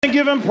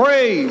Give him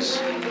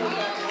praise.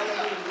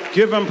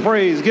 Give him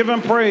praise. Give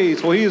him praise,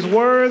 for he is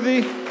worthy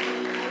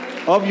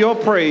of your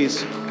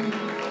praise.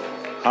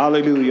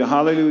 Hallelujah.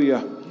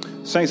 Hallelujah.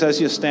 Saints,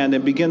 as you're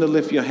standing, begin to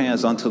lift your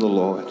hands unto the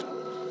Lord.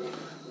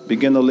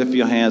 Begin to lift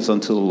your hands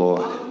unto the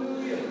Lord.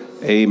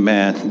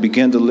 Amen.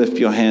 Begin to lift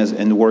your hands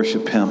and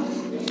worship him.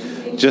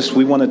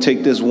 We want to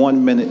take this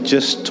 1 minute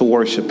just to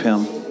worship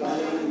him.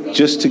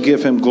 Just to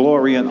give him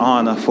glory and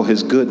honor for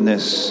his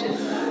goodness.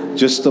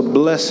 Just to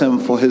bless him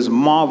for his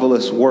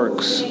marvelous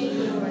works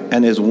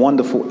and his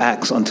wonderful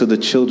acts unto the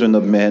children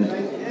of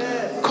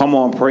men. Come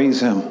on,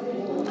 praise him.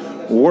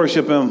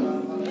 Worship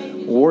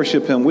him.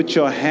 Worship him with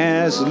your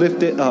hands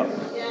lifted up.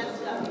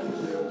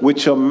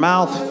 With your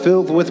mouth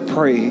filled with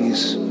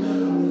praise.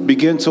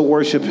 Begin to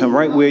worship him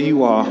right where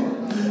you are.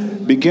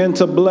 Begin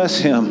to bless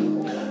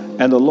him.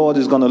 And the Lord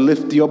is going to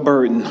lift your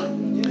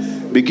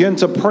burden. Begin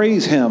to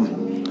praise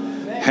him.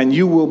 And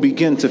you will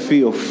begin to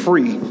feel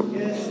free.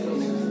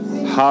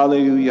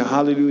 Hallelujah,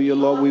 hallelujah,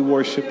 Lord, we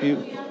worship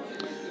you.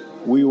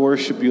 We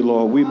worship you,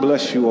 Lord. We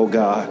bless you, oh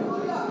God.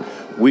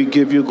 We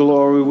give you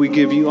glory. We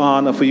give you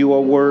honor, for you are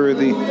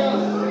worthy.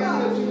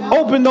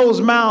 Open those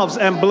mouths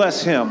and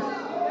bless him.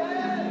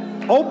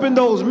 Open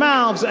those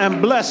mouths and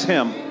bless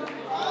him.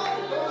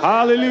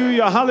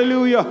 Hallelujah,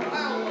 hallelujah.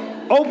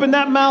 Open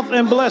that mouth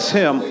and bless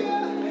him.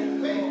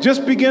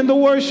 Just begin to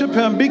worship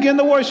him. Begin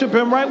to worship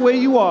him right where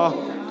you are.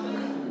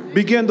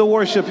 Begin to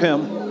worship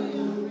him.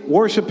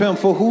 Worship him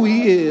for who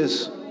he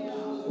is.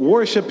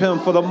 Worship him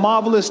for the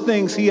marvelous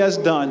things he has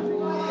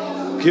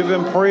done. Give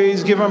him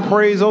praise,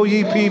 oh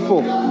ye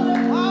people.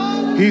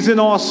 He's an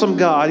awesome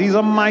God. He's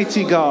a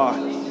mighty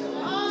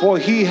God. For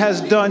he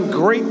has done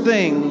great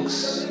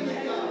things.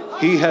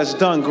 He has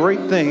done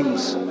great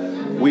things.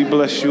 We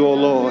bless you, O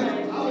Lord.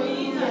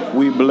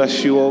 We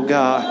bless you, O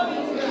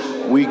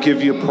God. We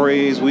give you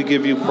praise. We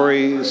give you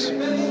praise.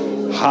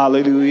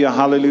 Hallelujah,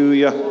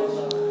 hallelujah.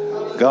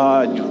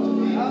 God,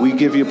 we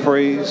give you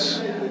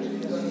praise.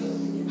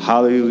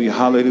 Hallelujah,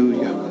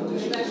 hallelujah.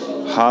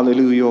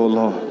 Hallelujah, O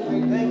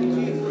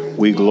Lord.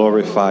 We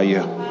glorify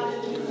you.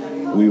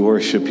 We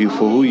worship you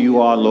for who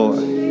you are, Lord.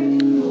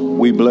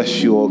 We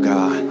bless you, O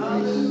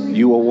God.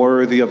 You are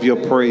worthy of your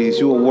praise.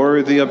 You are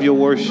worthy of your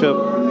worship.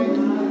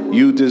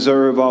 You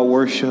deserve our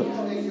worship.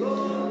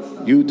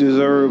 You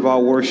deserve our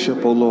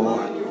worship, O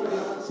Lord.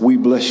 We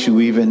bless you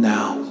even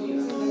now.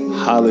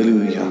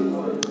 Hallelujah.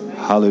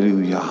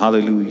 Hallelujah.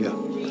 Hallelujah.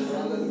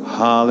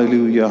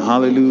 Hallelujah,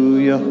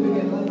 hallelujah,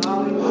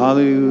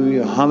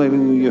 hallelujah,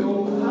 hallelujah.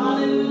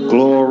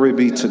 Glory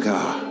be to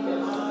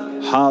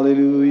God.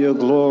 Hallelujah,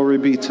 glory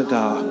be to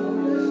God.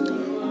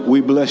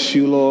 We bless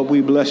you, Lord.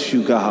 We bless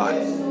you, God.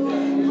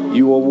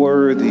 You are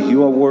worthy.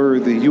 You are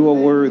worthy. You are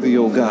worthy,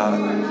 oh God.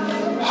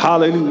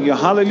 Hallelujah,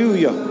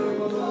 hallelujah,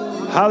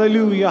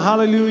 hallelujah,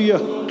 hallelujah.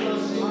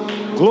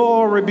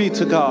 Glory be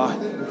to God.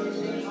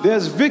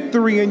 There's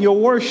victory in your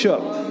worship.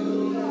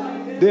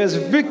 There's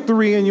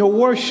victory in your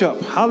worship.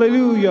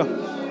 Hallelujah.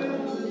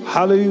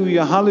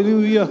 Hallelujah.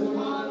 Hallelujah.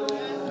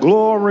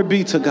 Glory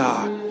be to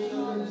God.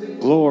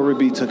 Glory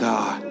be to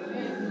God.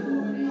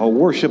 A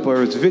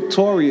worshiper is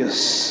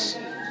victorious.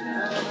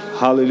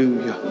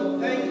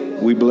 Hallelujah.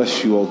 We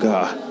bless you, oh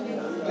God.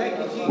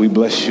 We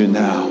bless you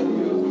now.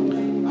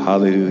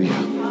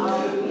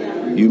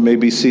 Hallelujah. You may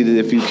be seated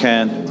if you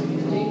can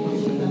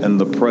in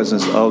the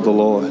presence of the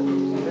Lord.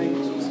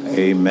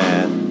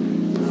 Amen.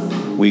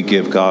 We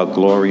give God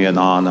glory and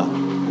honor.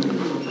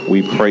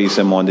 We praise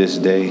him on this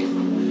day.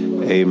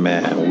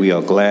 Amen. We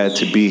are glad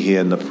to be here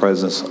in the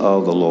presence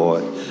of the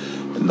Lord,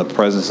 in the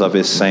presence of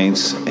his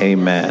saints.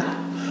 Amen.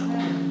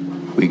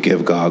 We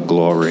give God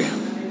glory.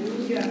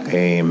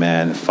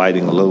 Amen.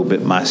 Fighting a little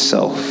bit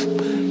myself.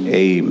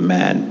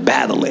 Amen.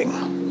 Battling.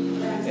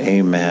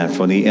 Amen.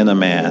 From the inner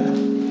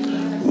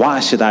man. Why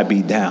should I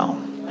be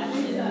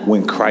down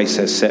when Christ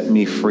has set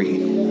me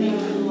free?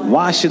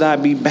 Why should I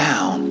be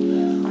bound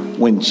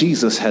when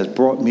Jesus has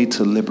brought me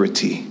to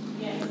liberty?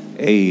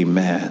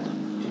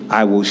 Amen.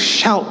 I will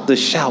shout the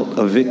shout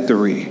of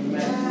victory.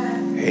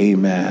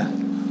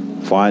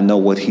 Amen. For I know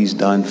what he's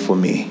done for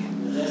me.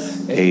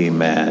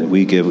 Amen.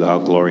 We give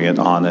God glory and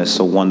honor. It's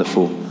so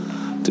wonderful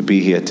to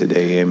be here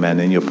today. Amen.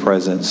 In your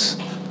presence.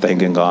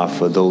 Thanking God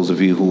for those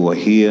of you who are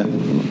here.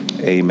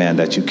 Amen.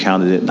 That you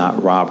counted it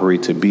not robbery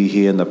to be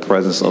here in the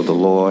presence of the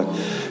Lord.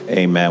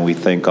 Amen. We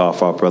thank God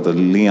for our brother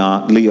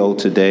Leo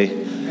today.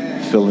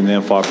 Filling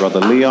in for our brother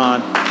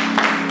Leon.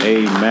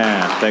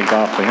 Amen. Thank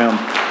God for him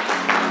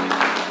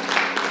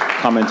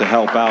coming to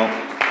help out.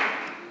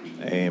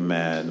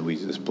 Amen. We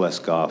just bless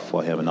God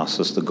for him. And our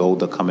sister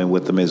Golda coming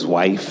with him, his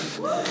wife.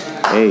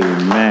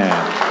 Amen.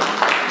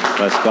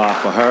 Bless God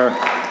for her.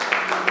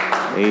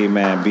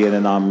 Amen. Being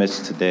in our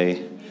midst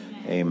today.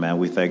 Amen.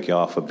 We thank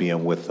y'all for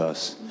being with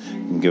us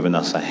and giving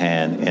us a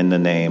hand in the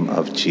name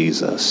of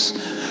Jesus.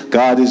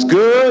 God is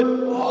good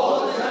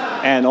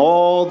and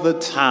all the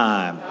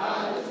time.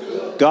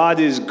 God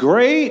is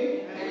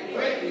great.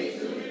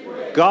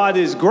 God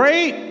is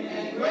great.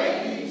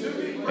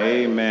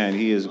 Amen.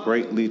 He is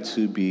greatly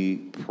to be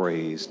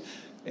praised.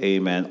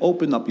 Amen.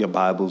 Open up your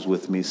Bibles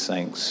with me,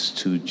 saints,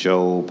 to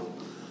Job,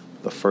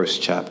 the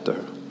first chapter.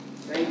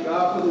 Thank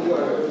God for the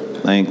word.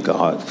 Thank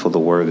God for the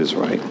word is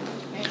right.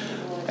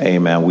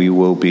 Amen. We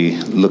will be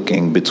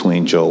looking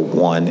between Job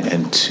 1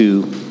 and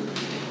 2.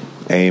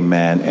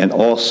 Amen. And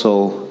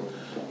also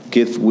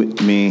get with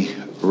me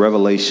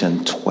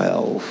Revelation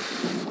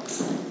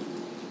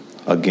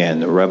 12.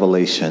 Again,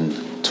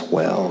 Revelation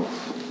 12.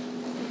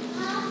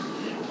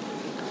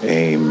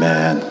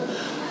 Amen.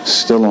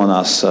 Still on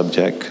our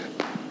subject,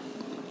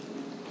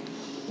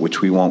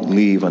 which we won't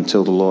leave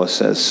until the Lord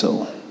says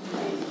so.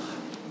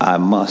 I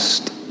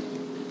must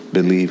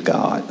believe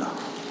God.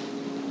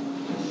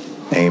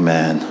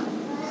 Amen.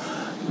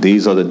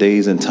 These are the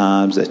days and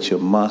times that you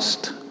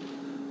must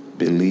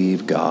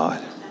believe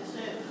God.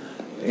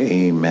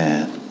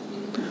 Amen.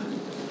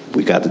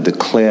 We got to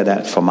declare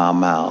that from our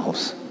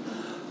mouths.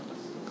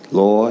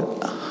 Lord,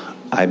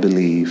 I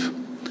believe.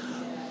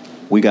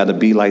 We got to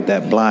be like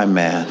that blind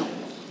man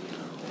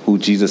who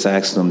Jesus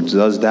asked him,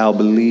 does thou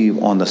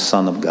believe on the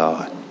Son of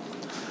God?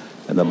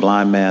 And the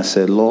blind man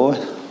said, Lord,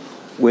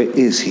 where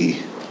is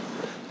he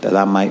that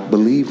I might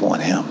believe on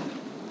him?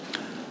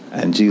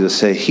 And Jesus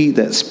said, he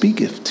that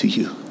speaketh to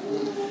you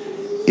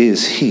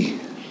is he.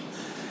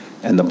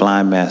 And the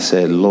blind man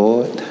said,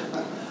 Lord,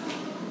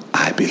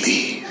 I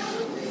believe.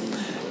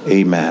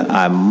 Amen.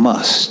 I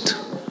must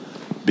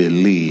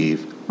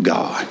believe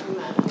God.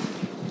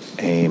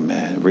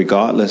 Amen.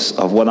 Regardless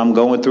of what I'm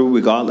going through,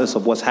 regardless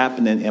of what's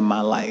happening in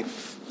my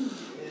life,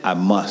 I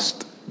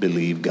must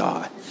believe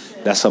God.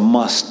 That's a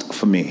must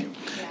for me.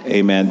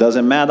 Amen.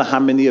 Doesn't matter how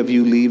many of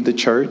you leave the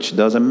church.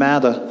 Doesn't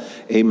matter,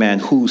 amen,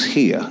 who's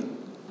here.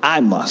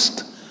 I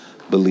must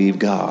believe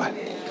God.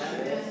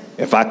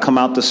 If I come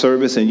out the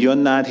service and you're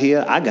not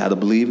here, I got to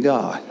believe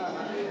God.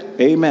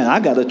 Amen. I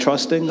got to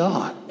trust in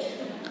God.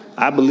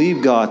 I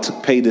believe God to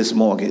pay this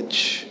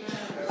mortgage.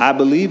 I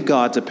believe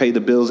God to pay the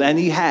bills, and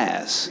he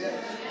has.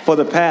 For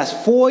the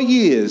past 4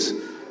 years,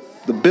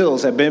 the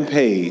bills have been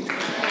paid.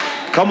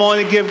 Come on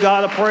and give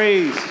God a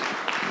praise.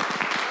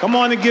 Come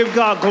on and give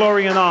God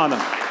glory and honor.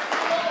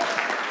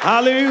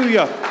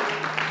 Hallelujah.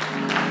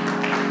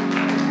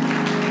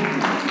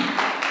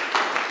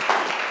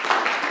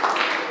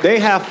 They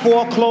have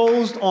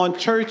foreclosed on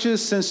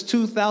churches since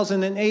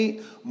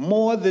 2008,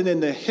 more than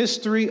in the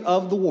history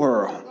of the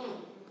world.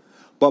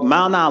 But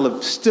Mount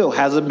Olive still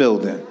has a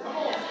building.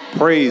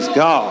 Praise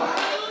God.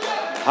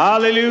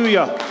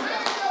 Hallelujah.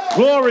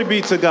 Glory be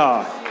to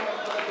God.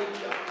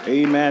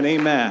 Amen.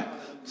 Amen.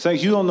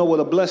 Saints, you don't know what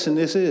a blessing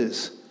this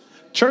is.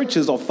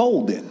 Churches are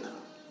folding,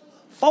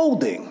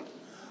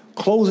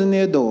 closing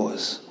their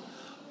doors,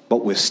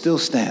 but we're still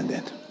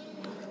standing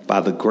by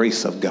the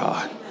grace of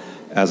God.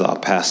 As our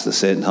pastor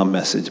said in her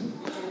message,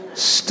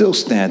 still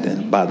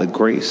standing by the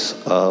grace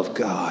of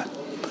God.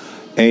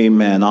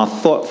 Amen. Our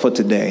thought for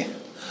today,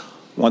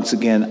 once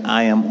again,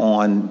 I am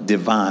on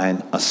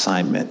divine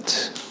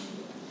assignment.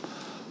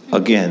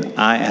 Again,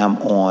 I am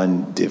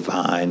on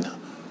divine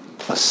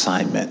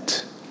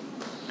assignment.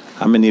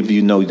 How many of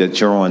you know that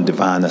you're on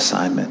divine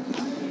assignment?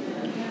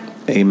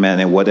 Amen.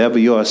 And whatever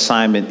your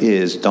assignment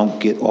is, don't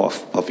get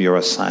off of your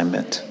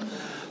assignment.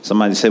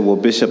 Somebody said, well,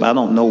 Bishop, I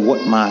don't know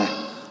what my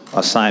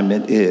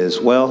assignment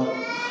is. Well,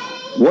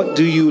 what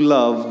do you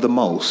love the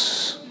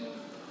most?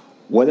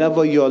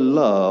 Whatever you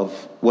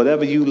love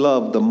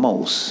the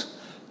most,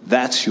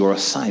 that's your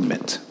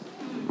assignment.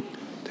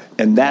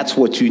 And that's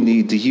what you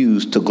need to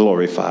use to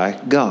glorify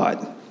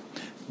God.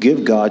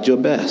 Give God your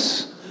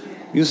best.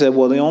 You said,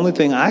 well, the only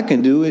thing I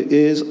can do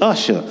is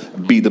usher.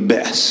 Be the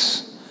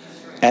best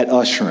at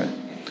ushering.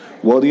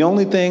 Well, the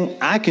only thing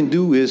I can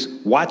do is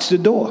watch the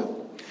door.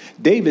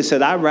 David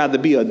said, I'd rather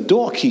be a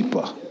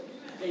doorkeeper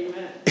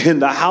in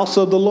the house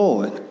of the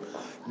Lord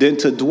than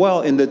to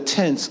dwell in the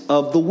tents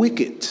of the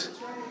wicked.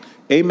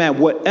 Amen.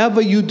 Whatever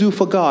you do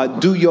for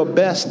God, do your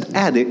best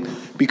at it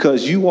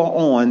because you are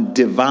on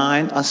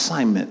divine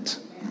assignment.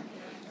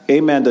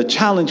 Amen. The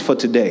challenge for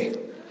today,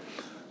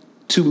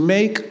 to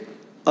make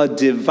a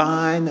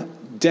divine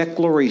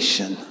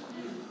declaration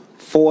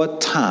 4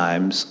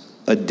 times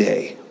a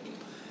day.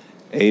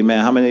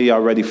 Amen. How many of y'all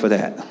ready for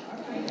that?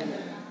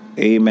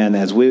 Amen.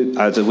 As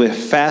we're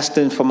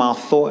fasting from our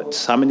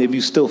thoughts, how many of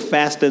you still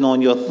fasting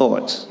on your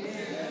thoughts?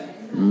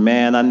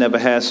 Man, I never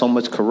had so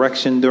much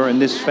correction during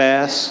this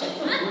fast.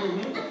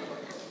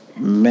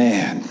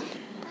 Man,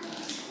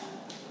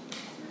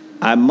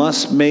 I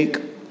must make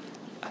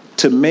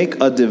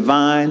a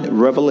divine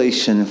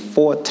revelation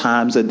 4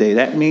 times a day.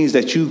 That means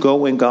that you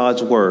go in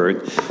God's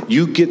word,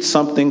 you get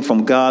something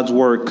from God's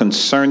word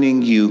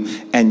concerning you,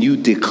 and you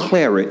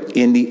declare it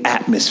in the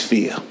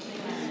atmosphere.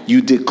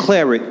 You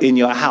declare it in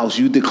your house.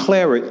 You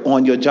declare it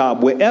on your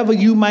job. Wherever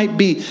you might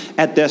be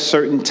at that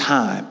certain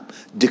time,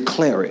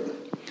 declare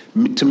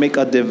it. To make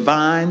a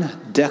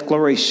divine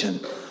declaration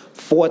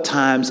 4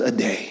 times a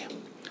day.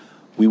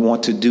 We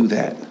want to do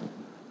that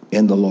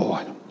in the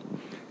Lord.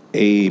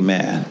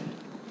 Amen.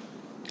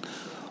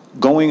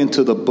 Going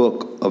into the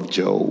book of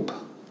Job.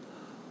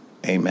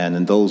 Amen.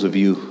 And those of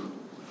you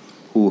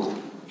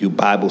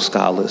Bible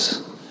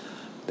scholars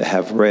that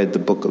have read the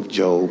book of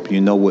Job, you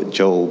know what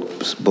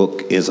Job's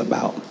book is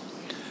about.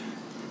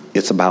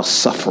 It's about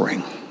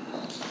suffering.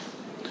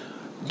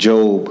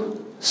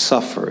 Job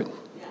suffered.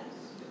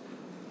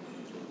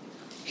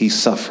 He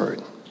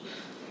suffered.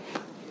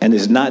 And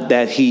it's not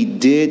that he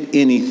did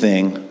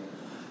anything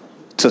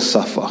to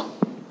suffer.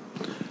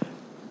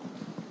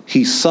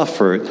 He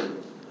suffered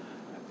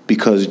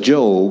because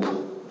Job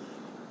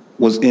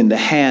was in the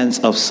hands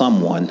of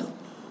someone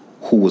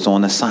who was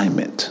on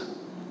assignment.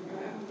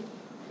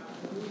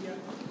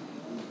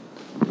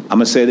 I'm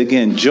going to say it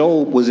again.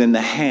 Job was in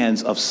the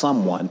hands of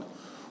someone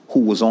who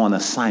was on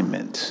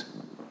assignment.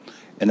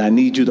 And I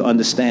need you to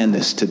understand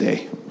this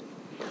today.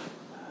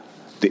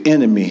 The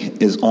enemy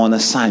is on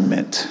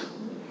assignment.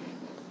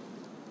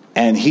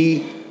 And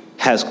he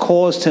has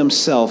caused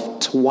himself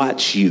to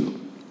watch you.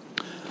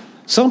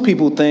 Some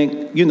people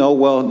think,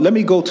 well, let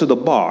me go to the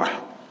bar.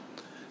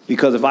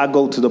 Because if I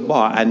go to the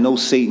bar, I know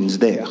Satan's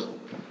there.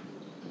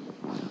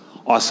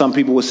 Or some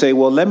people would say,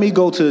 well, let me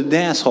go to the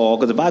dance hall.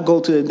 Because if I go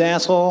to the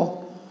dance hall,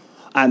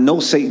 I know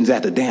Satan's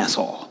at the dance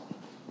hall.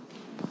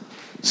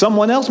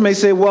 Someone else may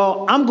say,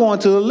 well, I'm going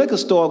to the liquor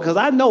store because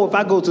I know if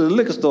I go to the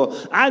liquor store,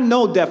 I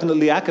know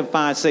definitely I can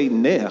find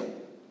Satan there.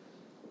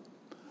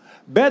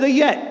 Better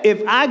yet,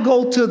 if I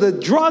go to the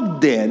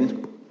drug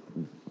den,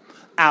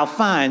 I'll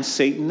find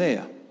Satan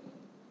there.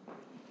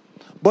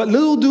 But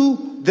little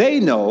do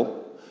they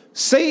know,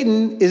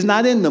 Satan is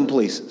not in them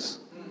places.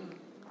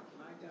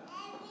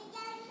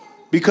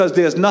 Because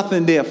there's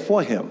nothing there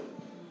for him.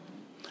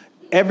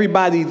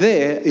 Everybody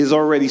there is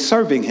already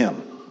serving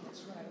him.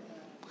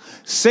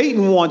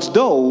 Satan wants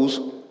those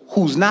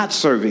who's not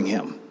serving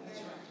him.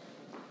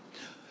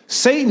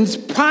 Satan's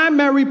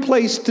primary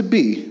place to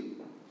be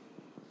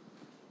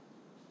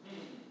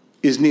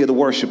is near the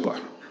worshiper.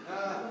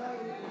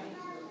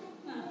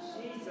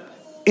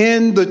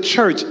 In the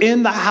church,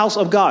 in the house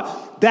of God.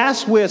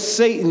 That's where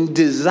Satan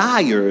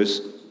desires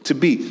to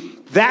be.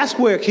 That's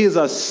where his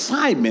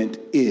assignment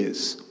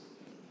is.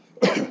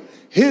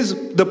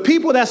 The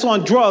people that's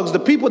on drugs, the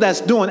people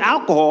that's doing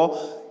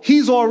alcohol,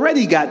 he's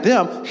already got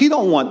them. He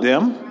don't want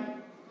them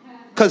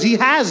because he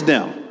has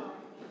them.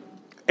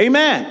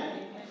 Amen.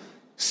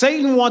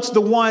 Satan wants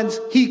the ones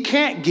he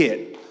can't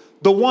get,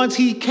 the ones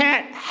he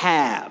can't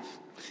have.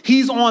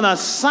 He's on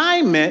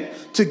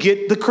assignment to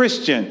get the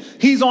Christian.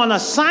 He's on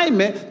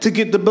assignment to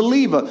get the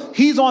believer.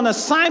 He's on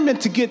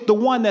assignment to get the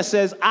one that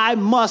says, I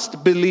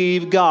must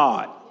believe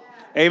God.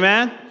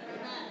 Amen.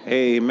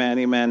 Amen,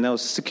 amen. Now,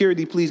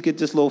 security, please get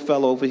this little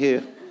fellow over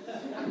here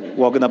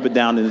walking up and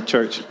down in the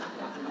church.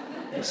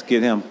 Let's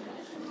get him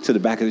to the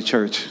back of the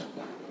church.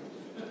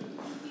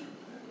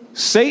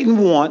 Satan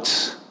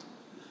wants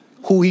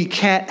who he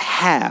can't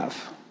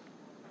have.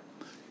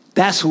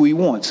 That's who he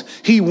wants.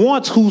 He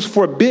wants who's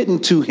forbidden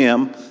to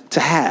him to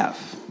have.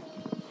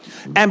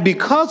 And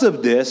because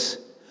of this,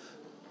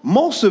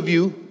 most of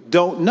you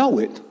don't know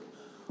it,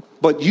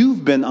 but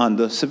you've been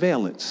under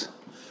surveillance.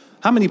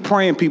 How many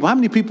praying people? How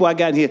many people I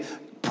got in here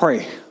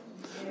pray?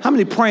 How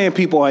many praying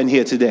people are in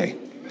here today?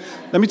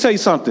 Let me tell you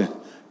something.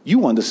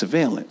 You under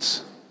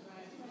surveillance.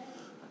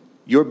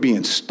 You're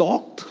being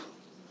stalked.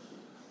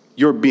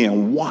 You're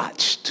being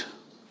watched.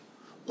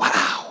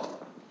 Wow.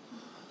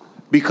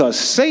 Because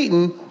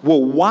Satan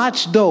will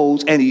watch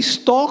those and he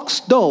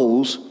stalks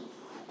those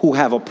who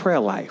have a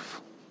prayer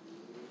life,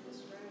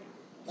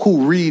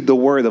 who read the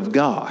word of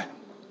God,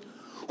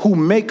 who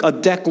make a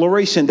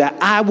declaration that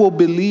I will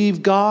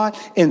believe God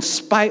in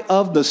spite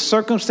of the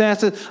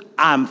circumstances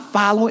I'm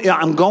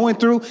going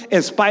through,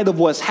 in spite of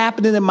what's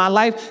happening in my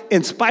life,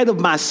 in spite of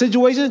my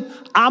situation,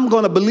 I'm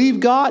going to believe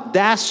God.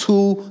 That's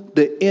who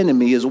the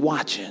enemy is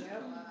watching.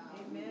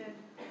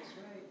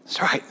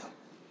 That's right.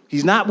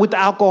 He's not with the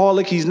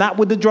alcoholic. He's not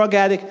with the drug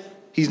addict.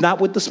 He's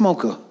not with the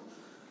smoker.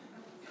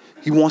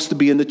 He wants to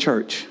be in the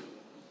church.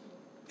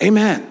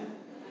 Amen.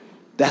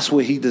 That's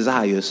where he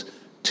desires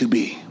to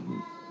be.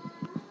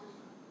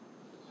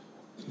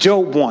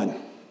 Job 1,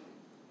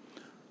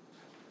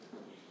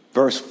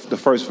 the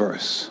first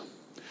verse.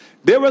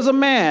 There was a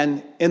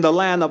man in the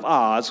land of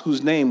Oz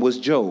whose name was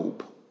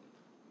Job.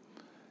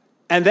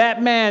 And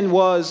that man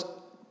was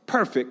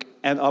perfect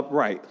and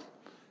upright,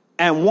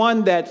 and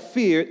one that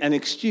feared and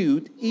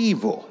eschewed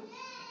evil.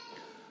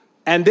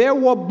 And there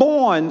were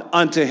born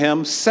unto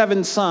him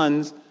 7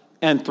 sons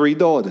and 3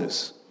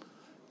 daughters.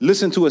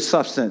 Listen to his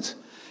substance.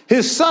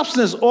 His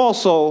substance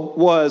also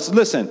was,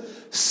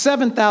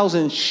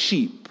 7,000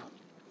 sheep,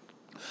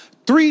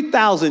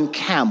 3,000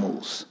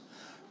 camels,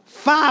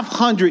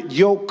 500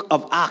 yoke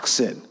of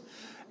oxen,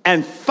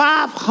 and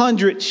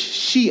 500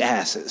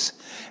 she-asses,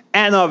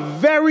 and a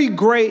very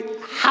great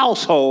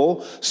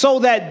household, so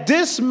that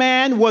this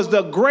man was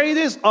the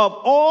greatest of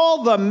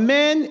all the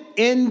men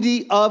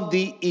of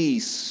the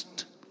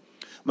East.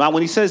 Now,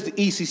 when he says the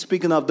East, he's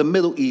speaking of the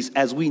Middle East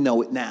as we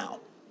know it now.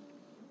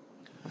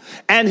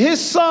 And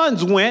his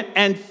sons went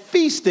and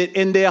feasted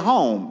in their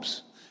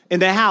homes, in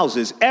their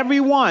houses, every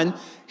one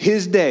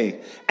his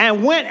day,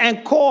 and went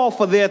and called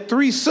for their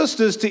 3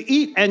 sisters to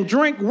eat and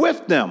drink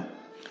with them.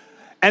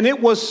 And it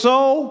was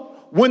so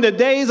when the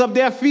days of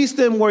their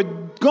feasting were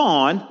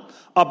gone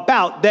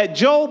about, that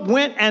Job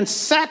went and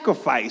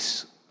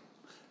sacrificed.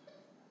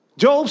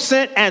 Job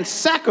sent and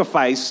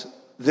sacrificed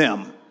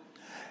them.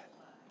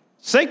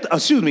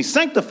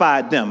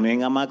 Sanctified them. I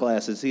ain't got my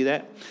glasses, see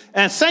that?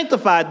 And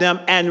sanctified them,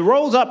 and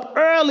rose up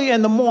early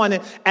in the morning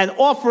and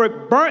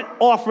offered burnt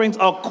offerings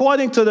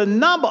according to the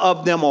number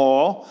of them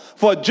all.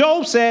 For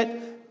Job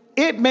said,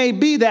 it may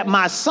be that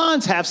my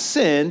sons have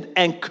sinned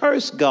and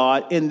cursed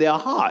God in their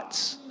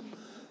hearts.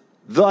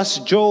 Thus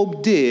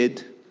Job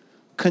did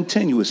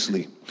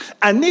continuously.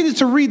 I needed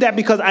to read that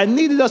because I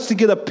needed us to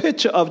get a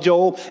picture of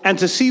Job and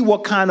to see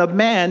what kind of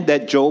man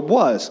that Job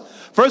was.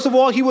 First of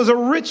all, he was a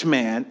rich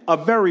man, a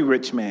very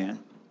rich man.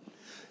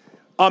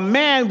 A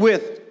man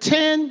with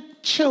 10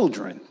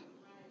 children.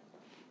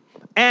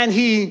 And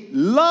he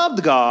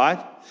loved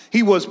God.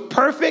 He was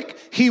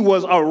perfect. He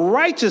was a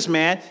righteous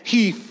man.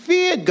 He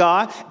feared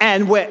God.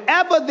 And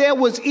wherever there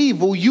was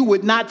evil, you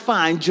would not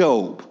find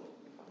Job.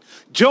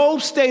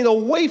 Job stayed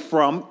away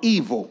from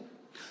evil.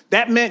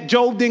 That meant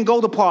Job didn't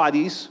go to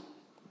parties.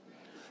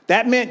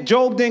 That meant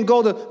Job didn't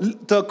go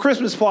to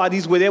Christmas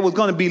parties where there was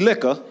going to be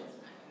liquor.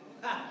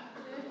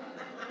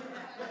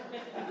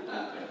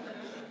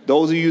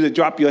 Those of you that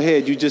drop your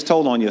head, you just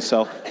told on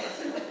yourself.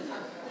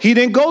 He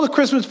didn't go to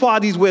Christmas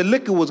parties where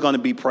liquor was going to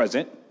be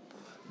present.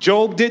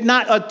 Job did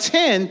not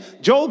attend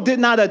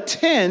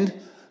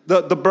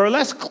the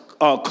burlesque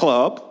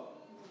club.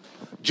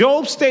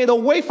 Job stayed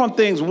away from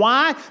things.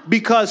 Why?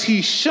 Because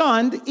he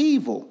shunned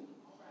evil.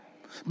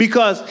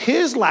 Because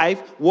his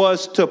life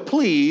was to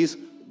please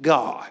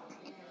God.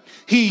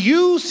 He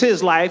used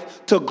his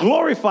life to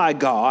glorify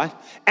God,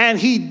 and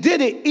he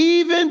did it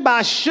even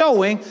by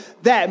showing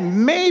that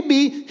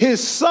maybe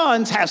his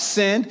sons have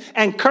sinned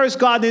and cursed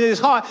God in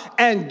his heart,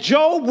 and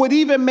Job would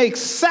even make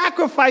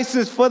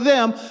sacrifices for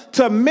them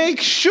to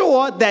make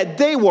sure that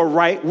they were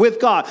right with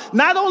God.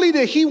 Not only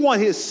did he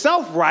want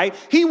himself right,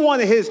 he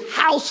wanted his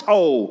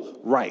household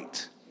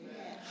right.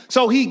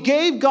 So he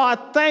gave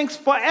God thanks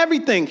for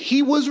everything.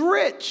 He was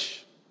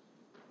rich.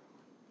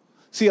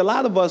 See, a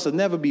lot of us will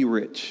never be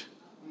rich.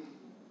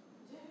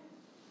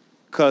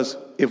 Because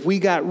if we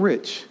got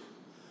rich,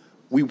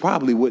 we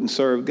probably wouldn't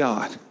serve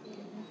God.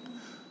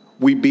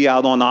 We'd be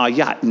out on our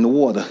yacht in the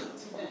water.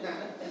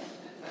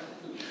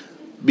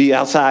 Be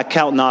outside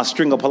counting our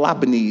string of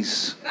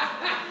Peloponnese.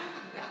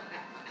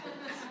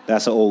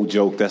 That's an old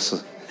joke.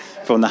 That's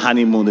from the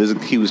honeymoon.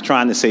 He was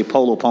trying to say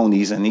polo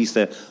ponies, and he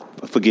said,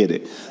 forget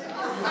it.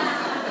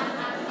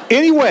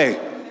 Anyway,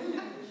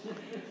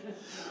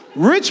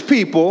 rich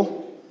people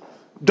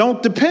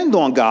don't depend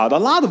on God. A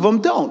lot of them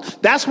don't.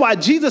 That's why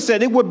Jesus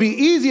said it would be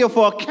easier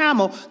for a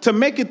camel to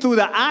make it through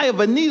the eye of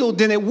a needle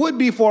than it would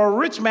be for a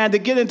rich man to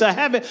get into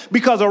heaven,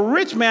 because a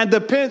rich man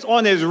depends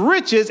on his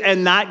riches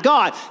and not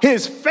God.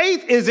 His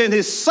faith is in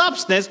his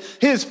substance.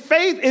 His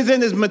faith is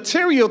in his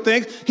material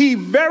things.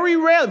 Very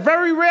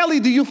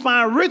rarely do you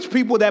find rich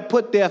people that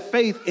put their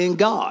faith in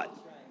God,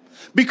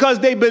 because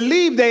they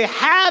believe they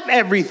have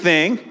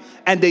everything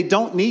and they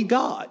don't need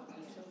God.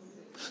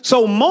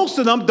 So most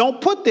of them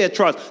don't put their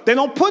trust. They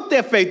don't put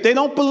their faith. They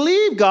don't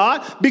believe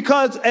God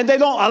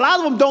a lot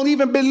of them don't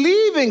even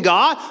believe in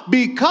God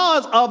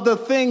because of the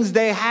things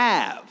they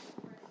have.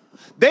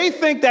 They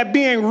think that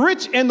being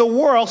rich in the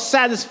world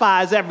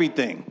satisfies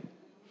everything.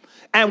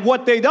 And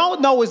what they don't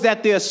know is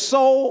that they're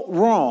so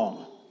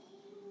wrong.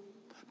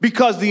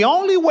 Because the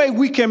only way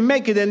we can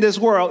make it in this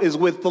world is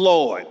with the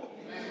Lord.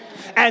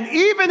 And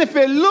even if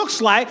it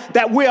looks like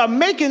that we are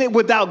making it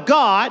without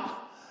God,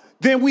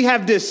 then we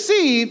have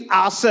deceived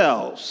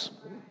ourselves.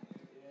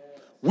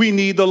 We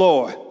need the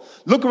Lord.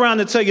 Look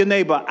around and tell your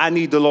neighbor, I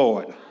need the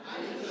Lord.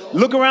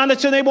 Look around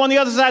at your neighbor on the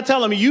other side,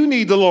 tell him, you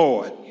need the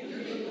Lord.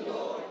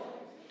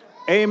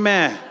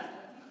 Amen.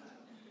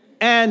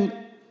 And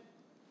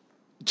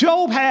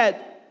Job had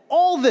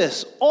all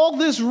this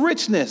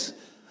richness.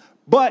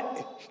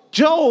 But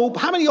Job,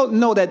 how many of you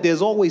know that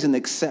there's always an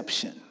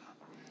exception?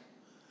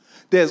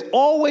 There's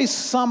always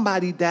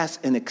somebody that's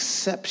an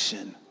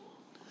exception.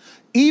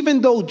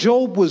 Even though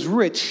Job was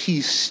rich,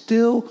 he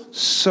still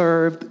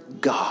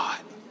served God.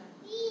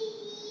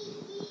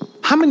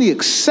 How many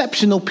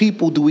exceptional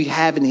people do we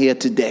have in here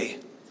today?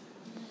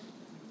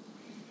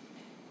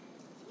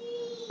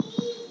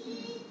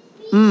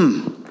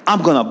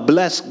 I'm going to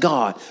bless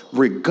God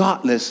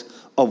regardless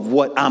of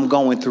what I'm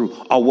going through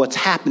or what's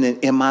happening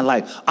in my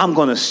life. I'm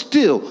going to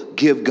still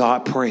give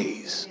God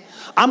praise.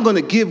 I'm going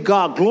to give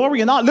God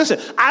glory and all. Listen,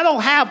 I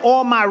don't have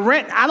all my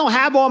rent. I don't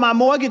have all my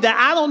mortgage. That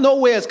I don't know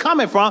where it's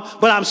coming from,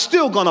 but I'm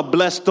still going to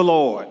bless the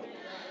Lord.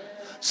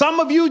 Some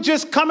of you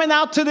just coming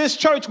out to this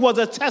church was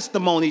a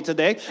testimony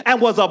today and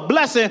was a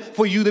blessing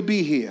for you to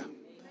be here.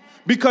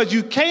 Because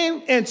you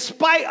came in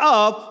spite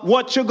of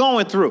what you're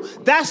going through.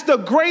 That's the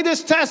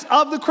greatest test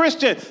of the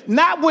Christian.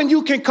 Not when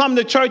you can come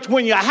to church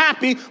when you're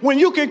happy. When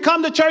you can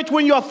come to church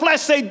when your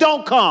flesh say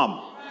don't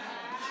come.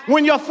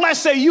 When your flesh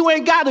say you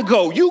ain't got to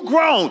go, you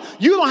grown,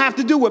 you don't have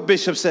to do what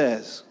Bishop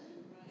says.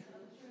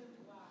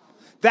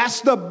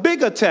 That's the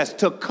bigger test,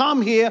 to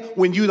come here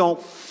when you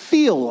don't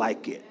feel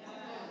like it.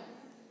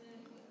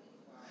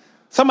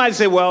 Somebody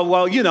say, well,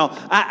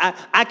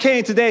 I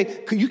came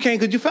today. You came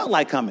because you felt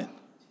like coming.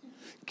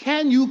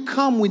 Can you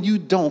come when you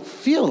don't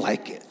feel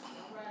like it?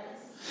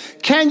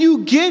 Can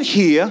you get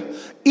here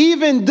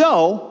even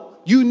though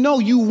you know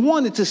you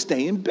wanted to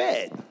stay in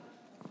bed?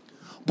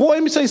 Boy,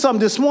 let me tell you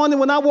something. This morning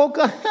when I woke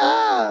up,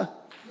 I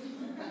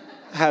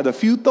had a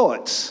few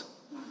thoughts.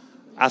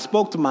 I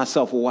spoke to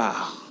myself a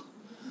while.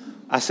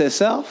 I said,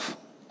 self,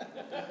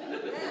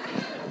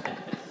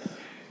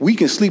 we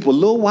can sleep a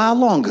little while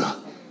longer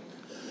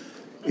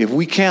if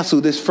we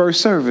cancel this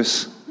first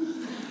service.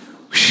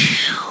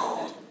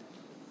 Whew.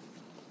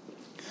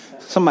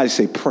 Somebody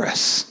say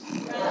press.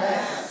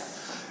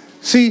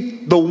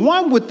 See, the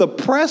one with the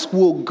press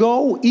will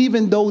go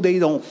even though they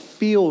don't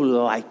feel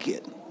like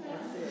it.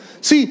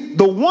 See,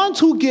 the ones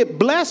who get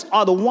blessed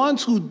are the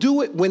ones who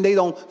do it when they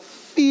don't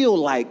feel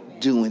like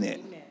doing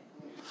it.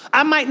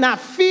 I might not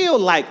feel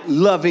like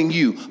loving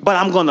you, but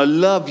I'm going to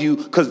love you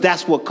because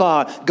that's what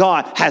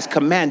God has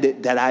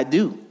commanded that I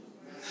do.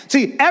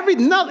 See,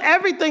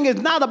 everything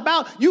is not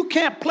about, you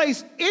can't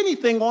place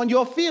anything on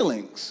your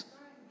feelings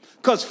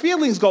because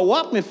feelings go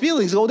up and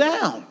feelings go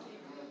down.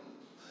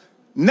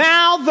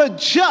 Now the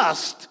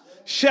just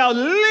shall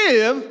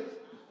live.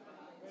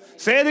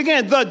 Say it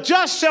again. The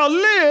just shall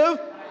live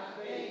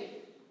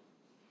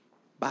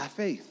by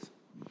faith.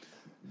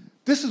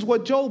 This is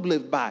what Job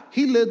lived by.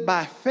 He lived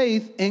by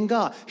faith in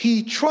God.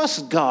 He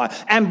trusts God.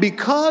 And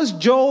because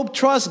Job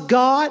trusts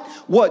God,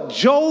 what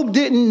Job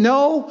didn't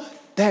know,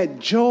 that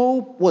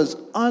Job was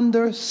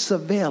under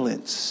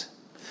surveillance,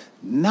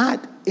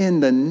 not in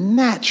the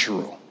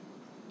natural,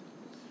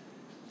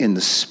 in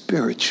the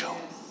spiritual.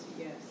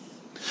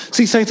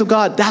 See, saints of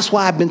God, that's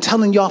why I've been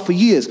telling y'all for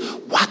years,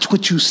 watch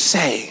what you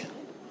say,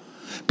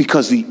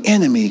 because the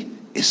enemy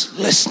is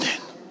listening.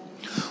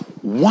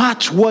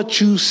 Watch what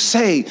you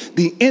say.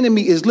 The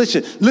enemy is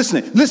listening.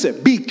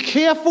 Listen, be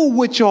careful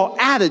with your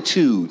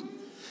attitude.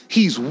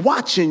 He's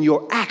watching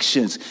your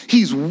actions.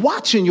 He's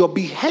watching your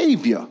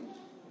behavior.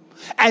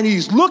 And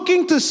he's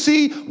looking to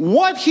see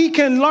what he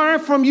can learn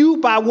from you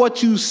by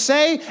what you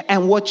say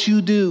and what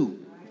you do.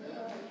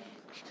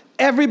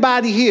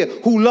 Everybody here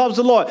who loves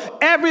the Lord,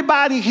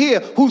 everybody here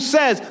who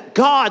says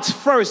God's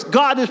first,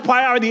 God is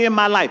priority in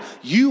my life,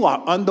 you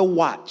are under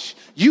watch.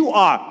 You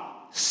are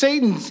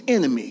Satan's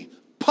enemy.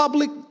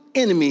 Public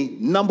enemy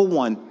number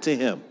one to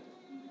him.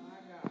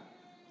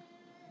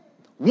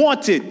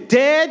 Wanted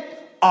dead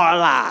or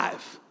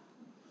alive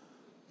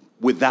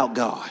without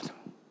God.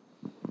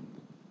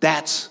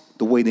 That's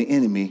the way the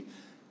enemy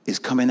is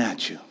coming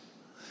at you.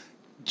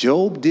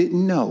 Job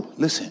didn't know.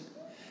 Listen,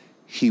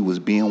 he was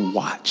being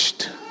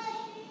watched.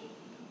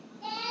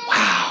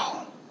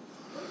 Wow.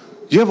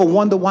 You ever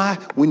wonder why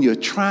when you're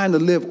trying to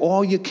live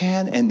all you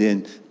can and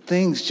then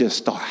things just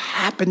start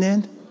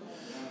happening?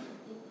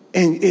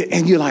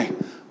 And you're like,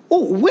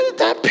 oh, where did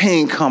that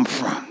pain come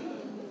from?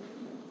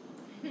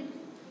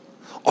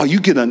 Or you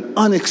get an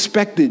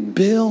unexpected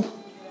bill.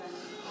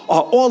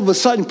 Or all of a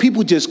sudden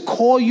people just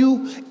call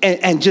you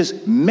and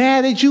just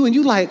mad at you. And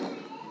you're like,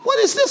 what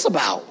is this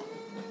about?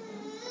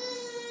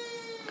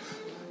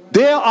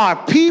 There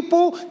are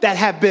people that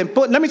have been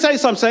put, let me tell you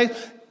something,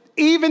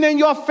 even in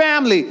your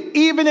family,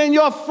 even in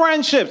your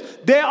friendships,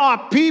 there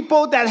are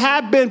people that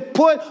have been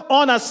put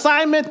on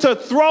assignment to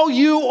throw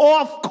you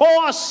off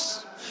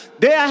course.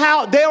 There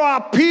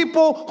are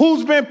people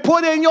who's been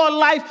put in your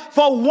life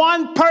for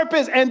one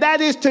purpose, and that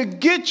is to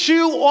get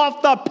you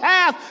off the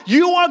path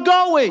you are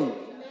going.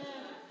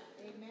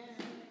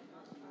 Amen.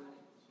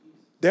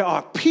 There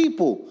are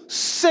people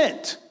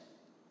sent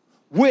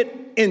with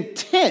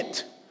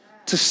intent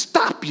to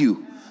stop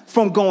you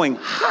from going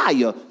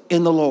higher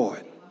in the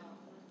Lord.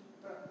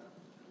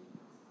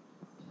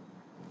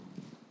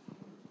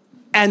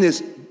 And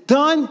it's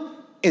done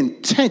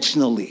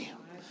intentionally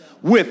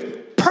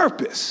with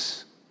purpose.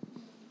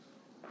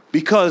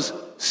 Because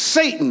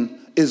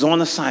Satan is on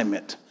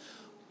assignment.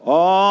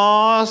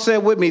 Oh, say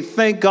it with me.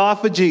 Thank God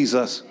for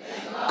Jesus.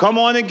 Come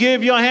on and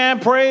give your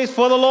hand praise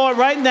for the Lord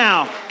right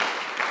now.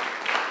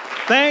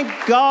 Thank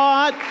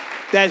God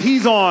that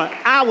he's on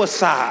our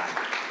side.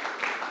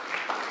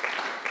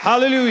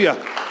 Hallelujah.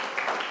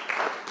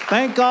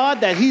 Thank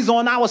God that he's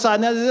on our side.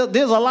 Now,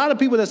 there's a lot of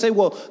people that say,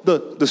 well,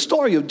 the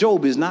story of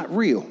Job is not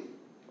real.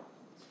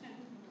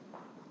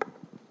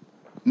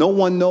 No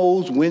one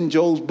knows when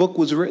Job's book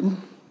was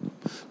written.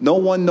 No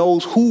one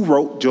knows who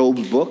wrote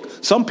Job's book.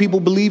 Some people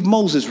believe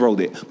Moses wrote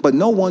it, but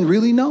no one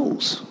really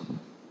knows.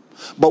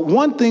 But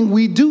one thing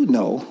we do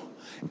know,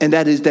 and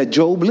that is that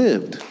Job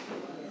lived.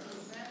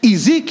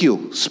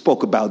 Ezekiel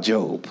spoke about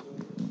Job.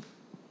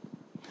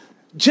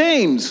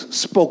 James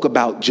spoke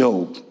about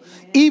Job,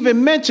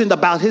 even mentioned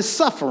about his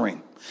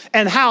suffering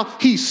and how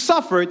he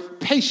suffered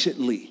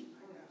patiently.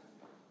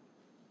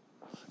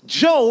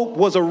 Job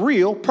was a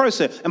real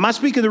person. Am I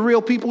speaking to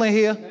real people in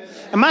here?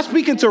 Am I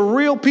speaking to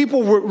real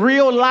people with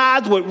real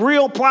lives, with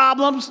real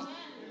problems?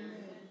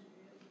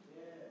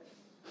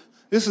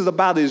 This is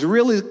about as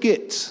real as it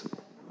gets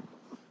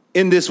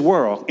in this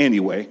world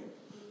anyway.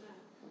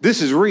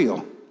 This is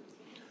real.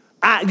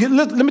 Let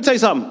me tell you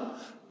something.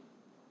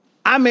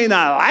 I may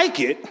not like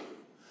it,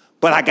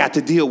 but I got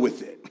to deal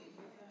with it.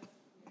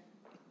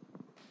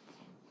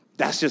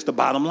 That's just the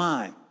bottom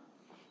line.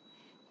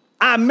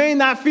 I may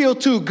not feel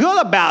too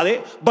good about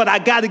it, but I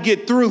got to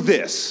get through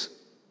this.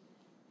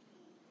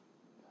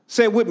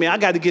 Say it with me, I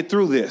got to get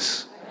through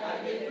this.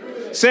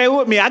 Say it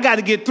with me, I got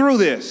to get through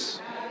this.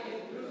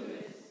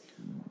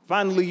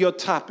 Finally, your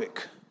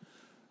topic,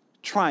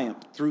 triumph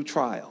through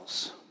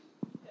trials.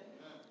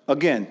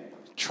 Again,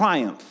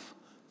 triumph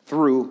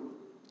through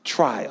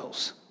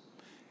trials.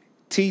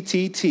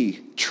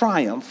 TTT,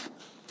 triumph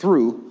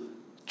through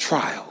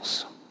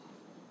trials.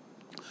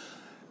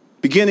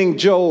 Beginning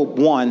Job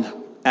 1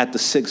 at the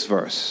 6th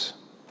verse.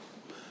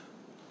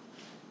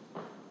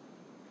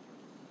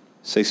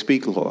 Say,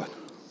 speak, Lord.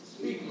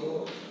 Speak,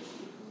 Lord.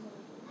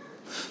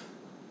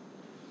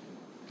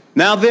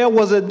 Now there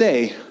was a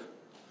day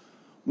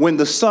when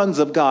the sons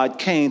of God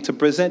came to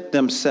present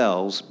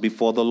themselves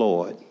before the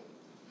Lord.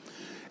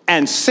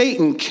 And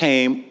Satan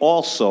came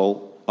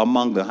also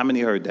among them. How many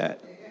heard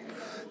that?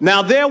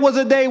 Now there was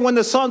a day when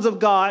the sons of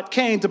God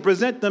came to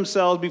present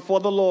themselves before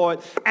the Lord,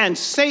 and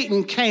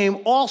Satan came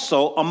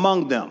also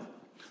among them.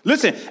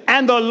 Listen,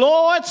 and the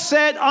Lord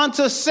said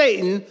unto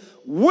Satan,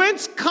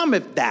 whence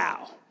cometh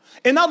thou?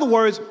 In other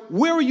words,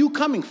 where are you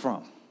coming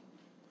from?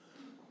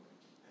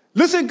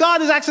 Listen,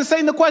 God is actually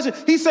saying the question.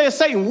 He says,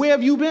 Satan, where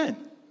have you been?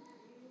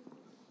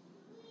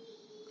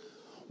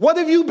 What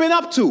have you been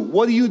up to?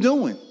 What are you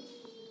doing?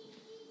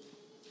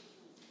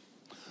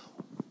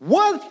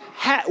 What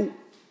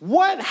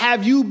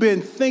have you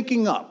been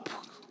thinking up?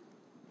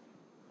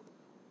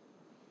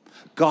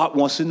 God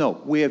wants to know,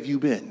 where have you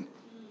been?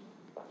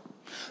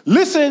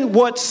 Listen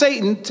what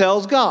Satan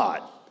tells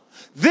God.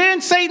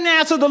 Then Satan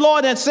answered the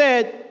Lord and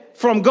said,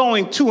 from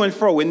going to and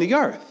fro in the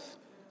earth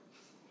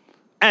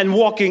and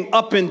walking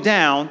up and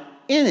down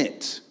in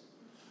it.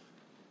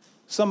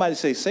 Somebody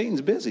say,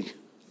 Satan's busy.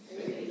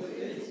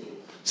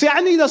 See, I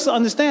need us to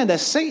understand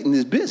that Satan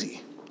is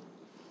busy.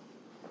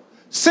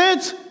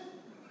 Since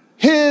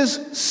his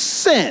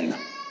sin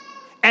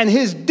and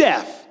his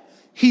death,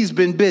 he's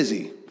been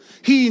busy.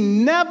 He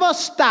never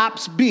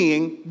stops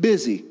being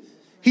busy.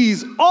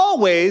 He's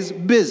always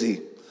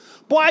busy.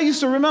 Boy, I used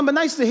to remember, and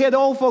I used to hear the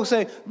old folks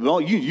say,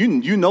 well,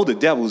 you know the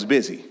devil's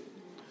busy.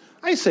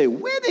 I say,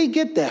 where'd they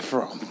get that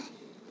from?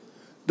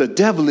 The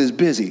devil is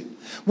busy.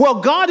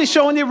 Well, God is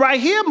showing it right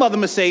here, Mother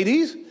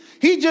Mercedes.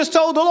 He just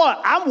told the Lord,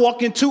 I walk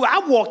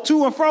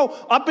to and fro,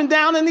 up and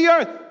down in the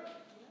earth.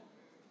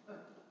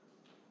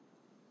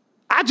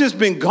 I just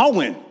been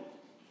going.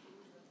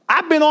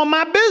 I've been on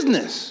my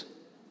business.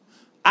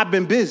 I've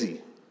been busy.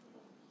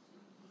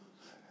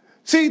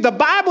 See, the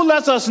Bible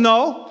lets us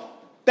know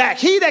that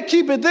he that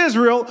keepeth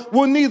Israel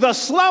will neither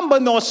slumber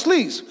nor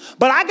sleeps.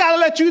 But I got to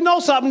let you know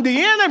something.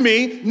 The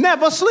enemy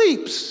never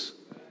sleeps.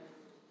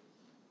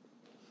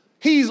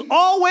 He's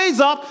always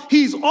up.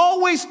 He's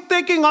always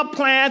thinking up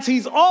plans.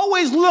 He's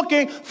always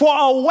looking for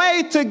a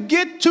way to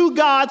get to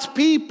God's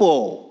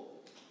people.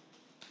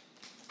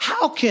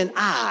 How can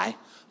I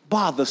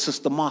bother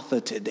Sister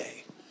Martha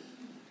today?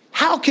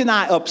 How can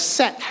I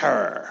upset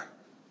her?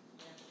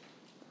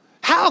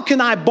 How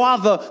can I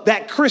bother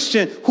that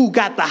Christian who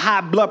got the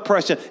high blood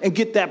pressure and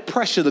get that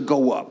pressure to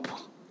go up?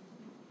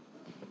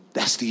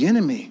 That's the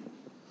enemy.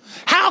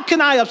 How can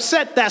I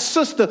upset that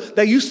sister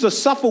that used to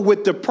suffer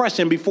with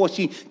depression before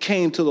she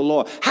came to the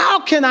Lord?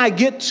 How can I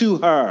get to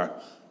her?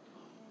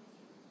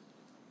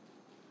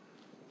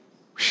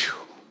 Whew.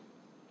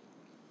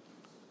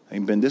 I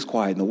ain't been this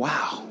quiet in a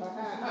while.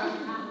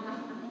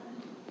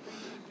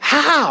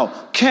 How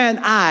can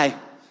I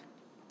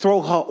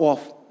throw her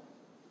off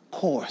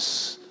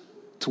course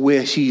to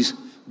where she's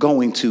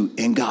going to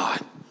in God?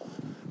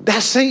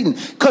 That's Satan,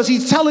 because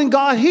he's telling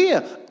God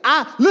here.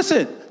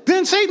 Listen,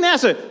 then Satan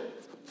answered,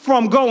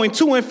 from going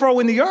to and fro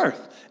in the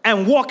earth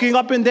and walking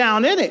up and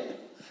down in it.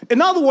 In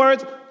other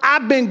words,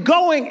 I've been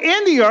going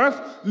in the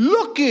earth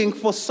looking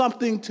for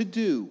something to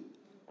do.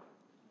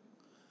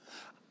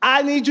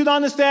 I need you to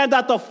understand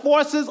that the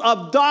forces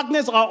of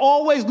darkness are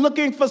always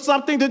looking for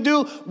something to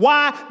do.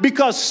 Why?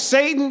 Because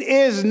Satan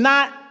is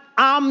not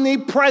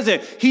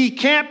omnipresent. He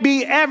can't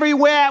be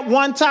everywhere at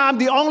one time.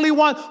 The only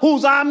one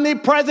who's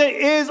omnipresent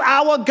is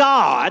our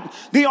God.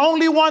 The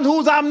only one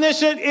who's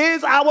omniscient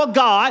is our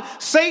God.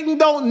 Satan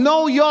don't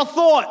know your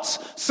thoughts.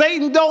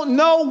 Satan don't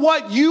know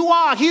what you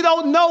are. He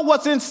don't know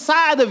what's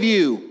inside of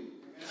you.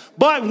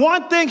 But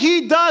one thing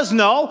he does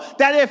know,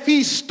 that if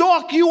he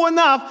stalks you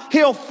enough,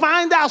 he'll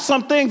find out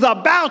some things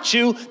about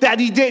you that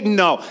he didn't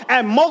know.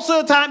 And most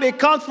of the time it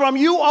comes from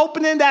you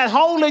opening that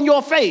hole in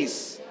your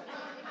face.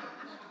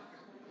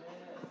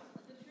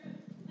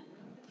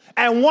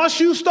 And once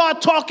you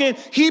start talking,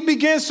 he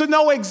begins to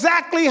know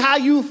exactly how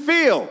you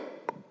feel.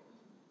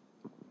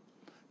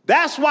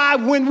 That's why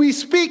when we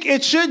speak,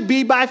 it should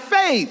be by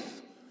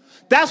faith.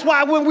 That's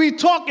why when we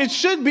talk, it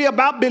should be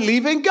about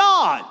believing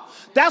God.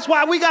 That's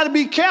why we got to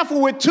be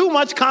careful with too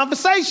much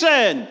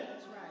conversation.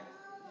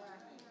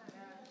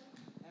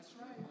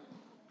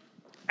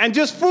 And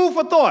just food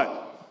for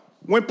thought.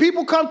 When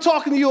people come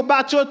talking to you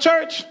about your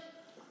church,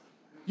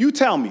 you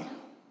tell me.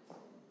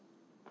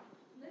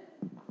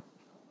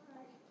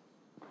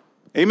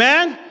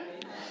 Amen?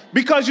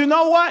 Because you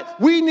know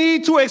what? We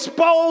need to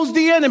expose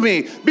the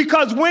enemy.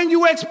 Because when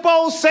you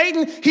expose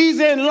Satan, he's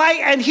in light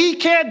and he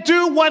can't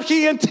do what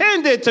he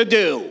intended to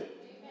do.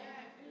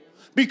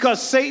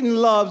 Because Satan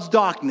loves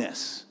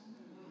darkness.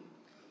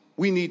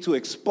 We need to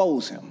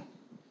expose him.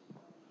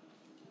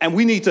 And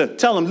we need to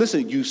tell him,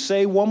 listen, you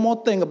say one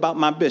more thing about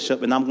my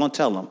bishop and I'm going to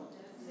tell him.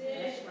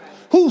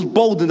 Who's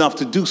bold enough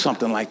to do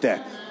something like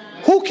that?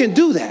 Who can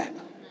do that?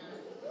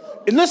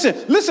 And listen,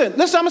 I'm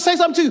going to say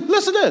something to you.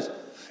 Listen to this.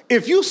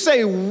 If you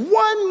say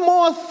one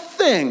more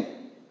thing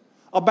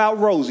about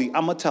Rosie,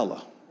 I'm going to tell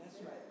her.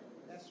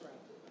 That's right.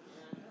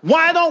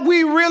 Why don't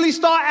we really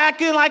start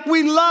acting like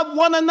we love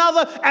one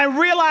another and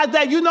realize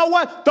that, you know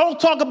what? Don't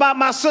talk about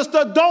my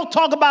sister. Don't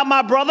talk about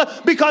my brother.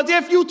 Because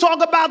if you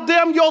talk about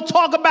them, you'll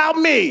talk about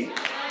me.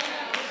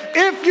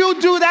 If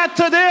you do that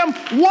to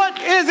them, what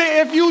is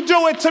it if you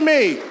do it to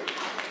me?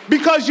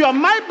 Because you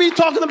might be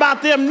talking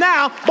about them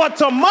now, but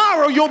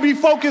tomorrow you'll be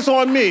focused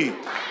on me.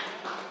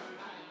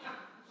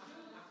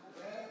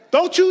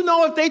 Don't you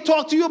know if they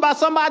talk to you about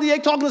somebody, they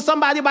talking to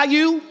somebody about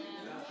you?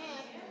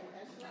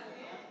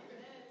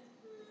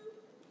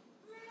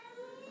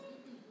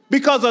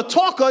 Because a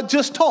talker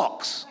just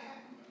talks.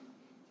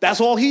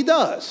 That's all he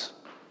does.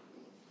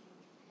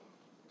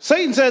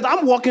 Satan says,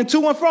 I'm walking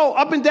to and fro,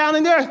 up and down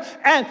in the earth.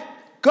 And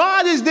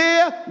God is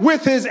there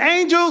with his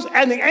angels,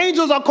 and the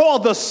angels are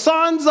called the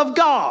sons of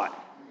God.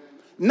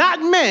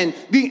 Not men.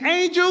 The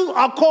angels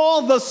are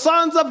called the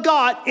sons of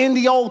God in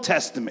the Old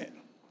Testament.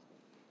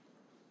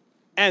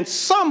 And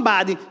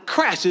somebody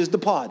crashes the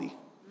party.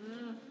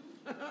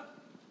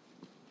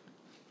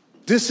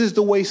 This is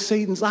the way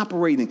Satan's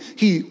operating.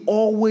 He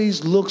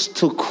always looks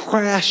to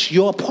crash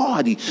your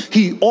party.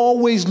 He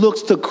always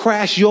looks to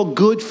crash your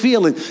good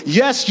feeling.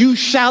 Yes, you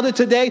shouted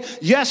today.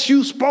 Yes,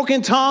 you spoke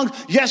in tongues.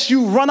 Yes,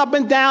 you run up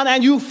and down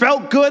and you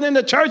felt good in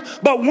the church.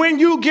 But when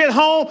you get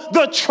home,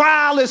 the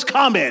trial is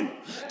coming.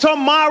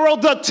 Tomorrow,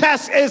 the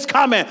test is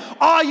coming.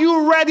 Are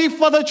you ready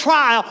for the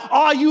trial?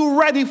 Are you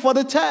ready for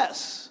the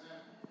test?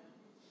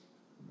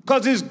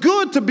 Because it's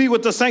good to be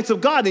with the saints of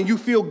God and you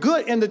feel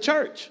good in the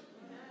church.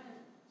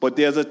 But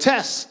there's a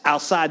test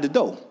outside the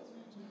door.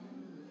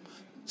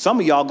 Some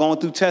of y'all going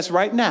through tests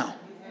right now.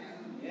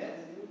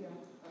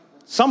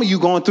 Some of you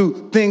going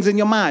through things in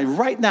your mind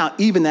right now,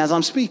 even as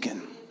I'm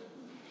speaking.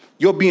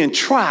 You're being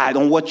tried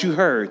on what you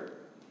heard.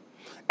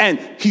 And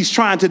he's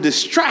trying to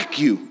distract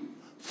you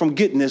from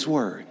getting this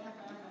word.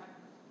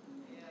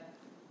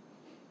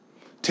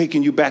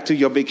 Taking you back to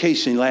your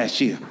vacation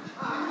last year.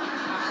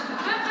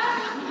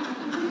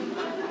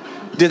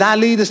 Did I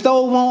leave the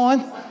stove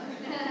on?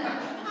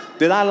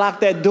 Did I lock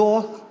that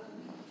door?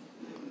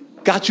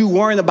 Got you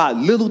worrying about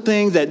little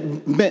things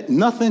that meant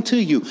nothing to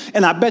you.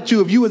 And I bet you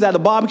if you was at a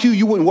barbecue,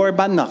 you wouldn't worry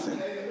about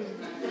nothing.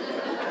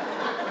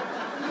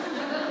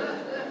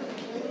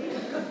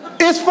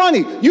 It's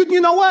funny.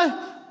 You know what?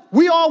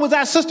 We all was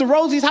at Sister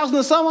Rosie's house in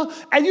the summer.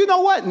 And you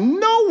know what?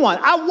 No one.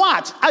 I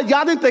watched.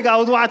 Y'all didn't think I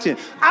was watching.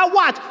 I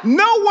watched.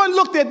 No one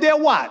looked at their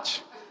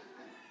watch.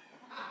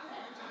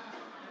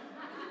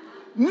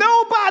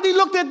 Nobody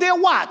looked at their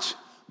watch.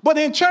 But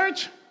in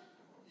church,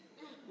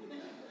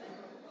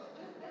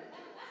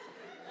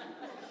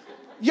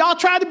 y'all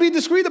try to be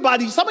discreet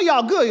about it. Some of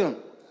y'all good. You know.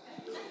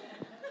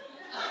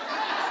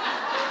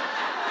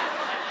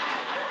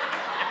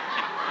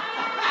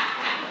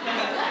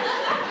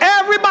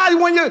 Everybody,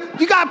 when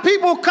you got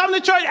people come to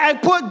church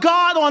and put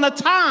God on a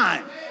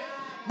time.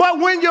 But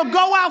when you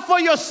go out for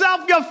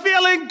yourself, you're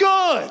feeling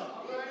good.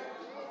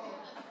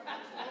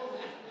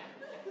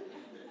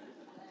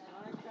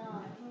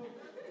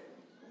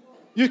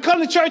 You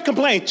come to church,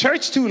 complain,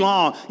 church too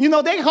long. You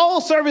know, they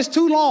hold service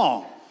too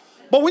long.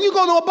 But when you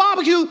go to a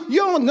barbecue, you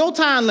don't no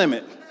time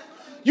limit.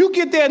 You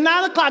get there at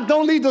 9 o'clock,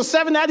 don't leave till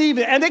 7 that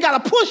evening, and they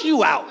got to push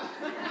you out.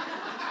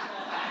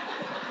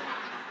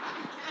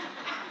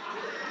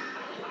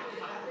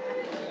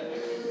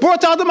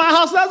 Brought y'all to my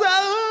house, and I was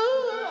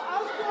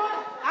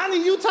like,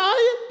 Annie, you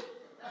tired?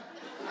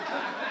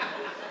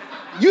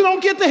 You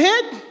don't get the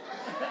hit?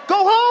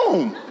 Go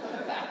home.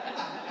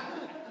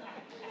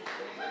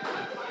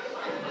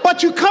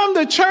 But you come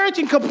to church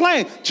and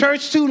complain,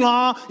 church too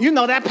long. You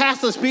know, that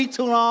pastor speak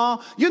too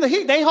long. You know,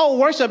 they hold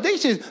worship. They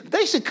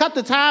should cut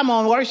the time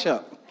on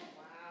worship.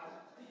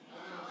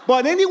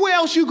 But anywhere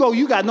else you go,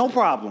 you got no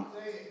problem.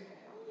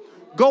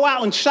 Go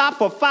out and shop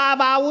for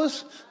 5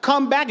 hours,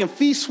 come back and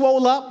feet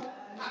swole up,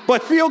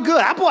 but feel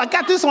good. I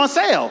got this on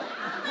sale.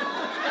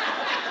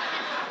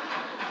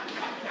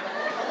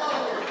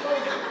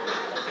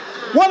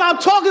 What I'm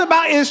talking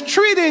about is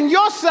treating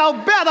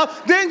yourself better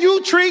than you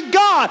treat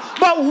God.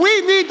 But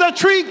we need to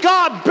treat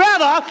God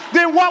better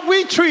than what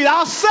we treat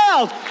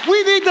ourselves.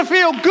 We need to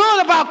feel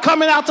good about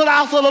coming out to the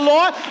house of the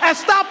Lord and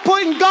stop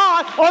putting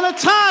God on a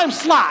time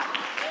slot.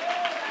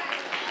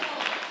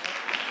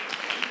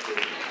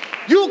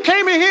 You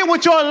came in here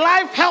with your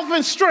life, health,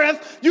 and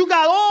strength. You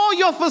got all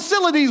your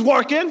facilities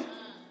working.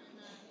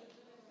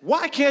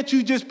 Why can't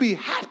you just be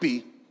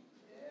happy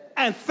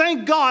and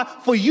thank God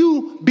for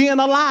you being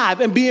alive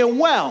and being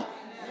well?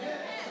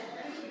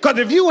 Because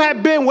if you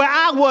had been where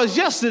I was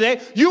yesterday,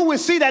 you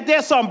would see that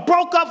there's some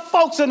broke up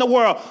folks in the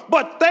world.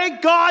 But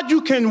thank God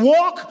you can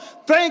walk.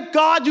 Thank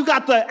God you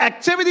got the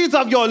activities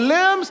of your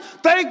limbs.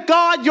 Thank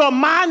God your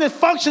mind is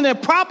functioning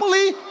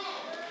properly.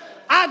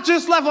 I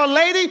just left a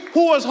lady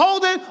who was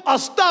holding a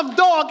stuffed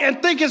dog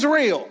and think it's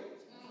real.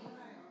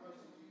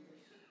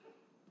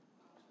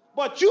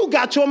 But you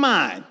got your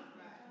mind.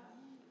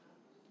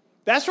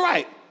 That's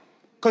right.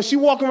 Because she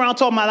walking around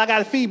talking about, I got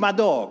to feed my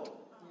dog.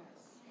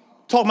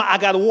 Talking about, I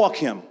got to walk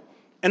him.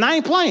 And I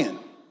ain't playing.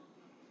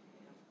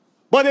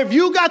 But if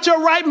you got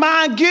your right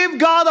mind, give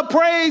God a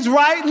praise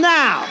right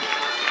now.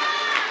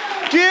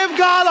 Give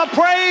God a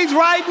praise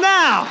right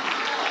now.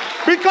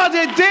 Because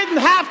it didn't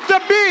have to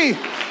be.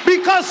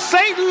 Because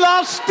Satan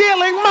loves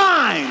stealing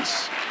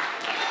minds.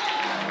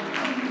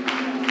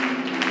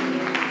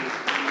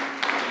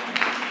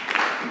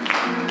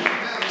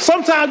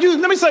 Sometimes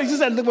let me say, you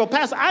said, well,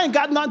 Pastor, I ain't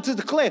got nothing to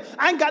declare.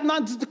 I ain't got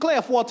nothing to declare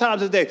 4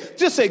 times a day.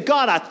 Just say,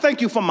 God, I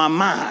thank you for my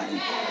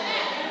mind.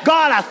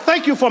 God, I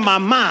thank you for my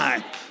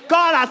mind.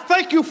 God, I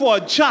thank you for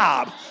a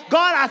job.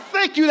 God, I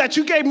thank you that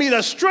you gave me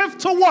the strength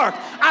to work.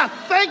 I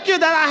thank you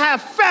that I have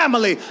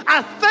family.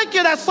 I thank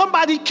you that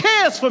somebody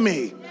cares for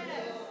me.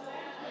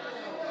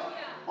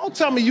 Don't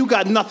tell me you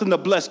got nothing to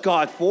bless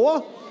God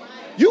for.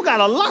 You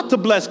got a lot to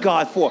bless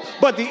God for.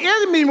 But the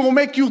enemy will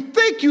make you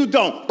think you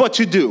don't, but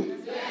you do.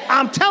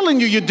 I'm telling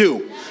you, you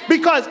do.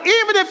 Because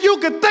even if you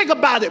can think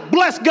about it,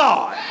 bless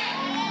God.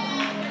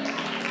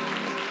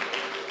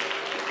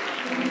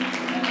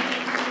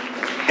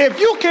 If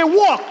you can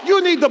walk,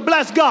 you need to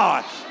bless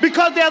God.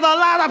 Because there's a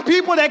lot of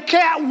people that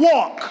can't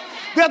walk.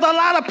 There's a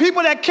lot of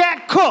people that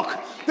can't cook.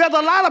 There's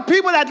a lot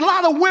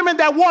of women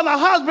that want a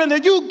husband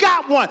and you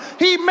got one.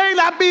 He may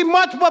not be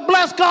much, but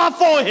bless God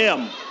for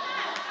him.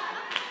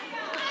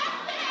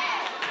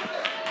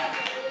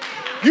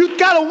 You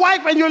got a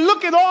wife and you're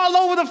looking all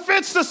over the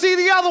fence to see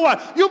the other one.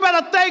 You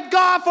better thank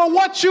God for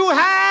what you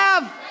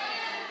have.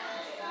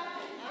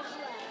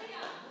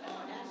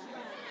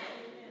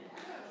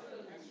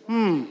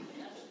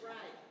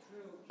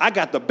 I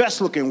got the best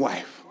looking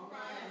wife.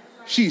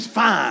 She's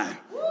fine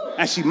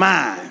and she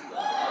mine.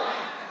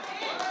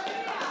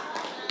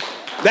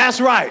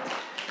 That's right.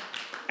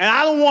 And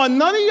I don't want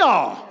none of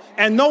y'all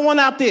and no one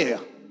out there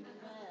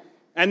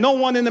and no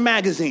one in the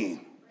magazine.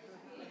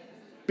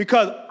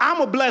 Because I'm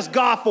going to bless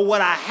God for what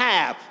I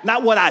have,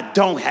 not what I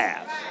don't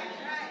have.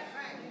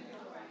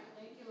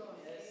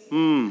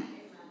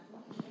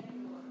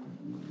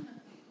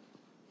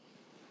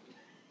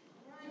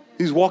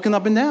 He's walking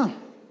up and down.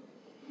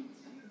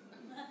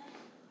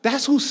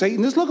 That's who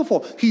Satan is looking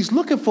for. He's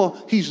looking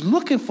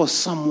for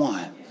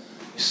someone.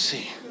 You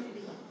see,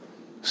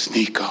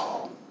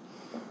 Sneeko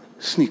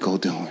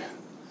doing.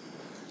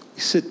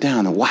 You sit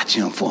down and watch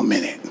him for a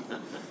minute.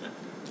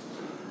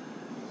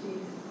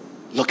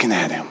 Looking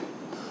at him.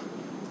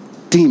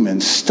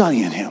 Demons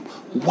studying him,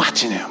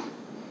 watching him.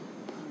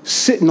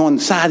 Sitting on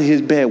the side of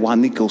his bed while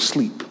Nico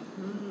sleep.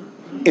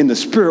 In the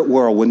spirit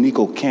world where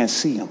Nico can't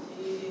see him.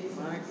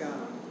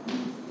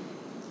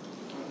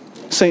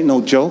 This ain't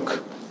no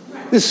joke.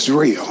 This is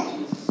real.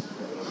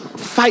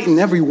 Fighting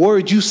every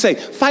word you say.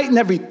 Fighting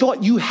every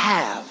thought you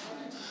have.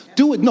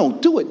 Do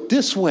it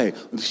this way.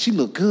 She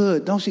look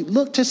good, don't she?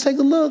 Look, just take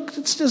a look.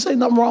 It's just ain't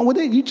nothing wrong with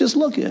it. You just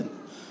looking.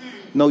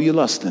 No, you're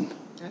lusting.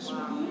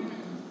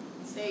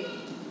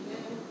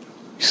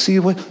 You see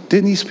what?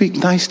 Didn't he speak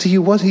nice to you?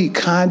 Was he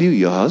kind to you?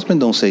 Your husband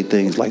don't say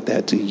things like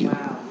that to you.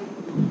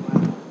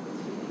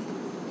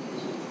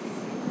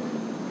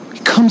 He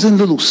comes in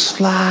little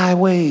sly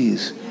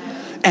ways.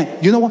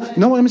 And you know what?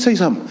 Let me tell you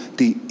something.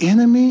 The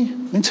enemy,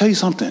 let me tell you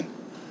something.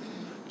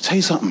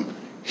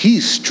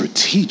 He's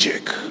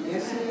strategic.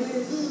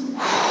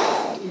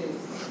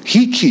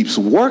 He keeps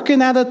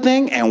working at a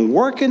thing and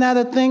working at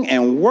a thing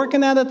and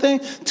working at a thing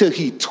till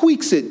he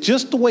tweaks it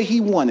just the way he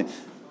wanted.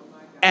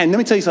 And let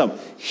me tell you something.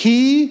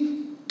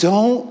 He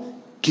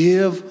don't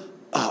give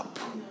up.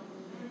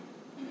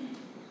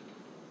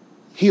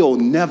 He'll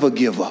never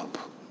give up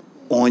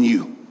on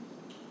you.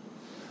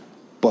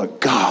 But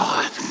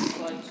God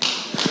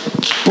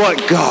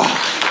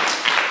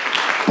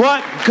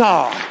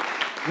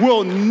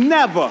will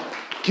never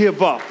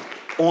give up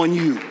on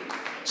you.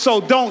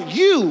 So don't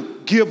you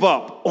give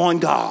up on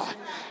God.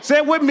 Say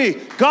it with me.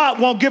 God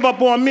won't give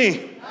up on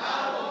me.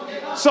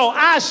 So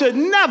I should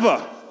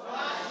never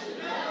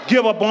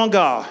give up on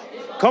God.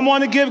 Come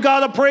on and give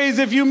God a praise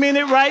if you mean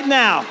it right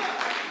now.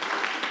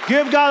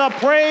 Give God a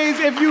praise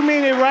if you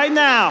mean it right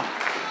now.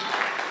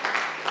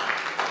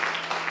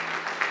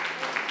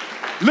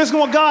 Listen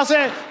to what God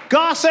said.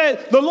 God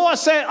said, the Lord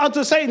said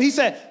unto Satan, he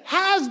said,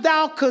 hast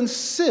thou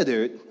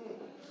considered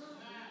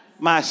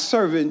my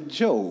servant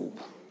Job?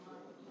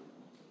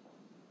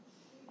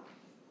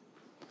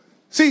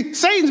 See,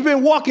 Satan's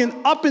been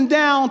walking up and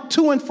down,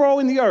 to and fro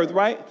in the earth,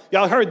 right?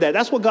 Y'all heard that.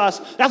 That's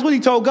what he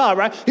told God,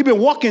 right? He's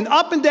been walking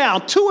up and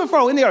down, to and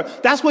fro in the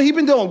earth. That's what he's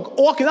been doing,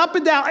 walking up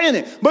and down in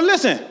it. But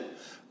listen,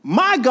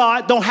 my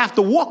God don't have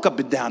to walk up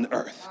and down the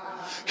earth.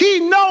 He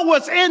knows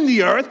what's in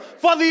the earth,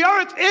 for the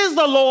earth is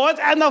the Lord's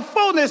and the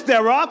fullness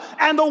thereof,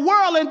 and the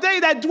world and they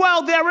that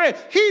dwell therein.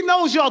 He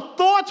knows your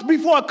thoughts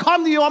before it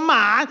come to your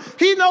mind.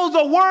 He knows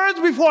the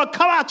words before it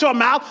come out your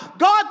mouth.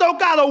 God don't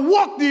got to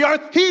walk the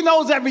earth. He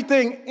knows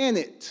everything in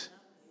it.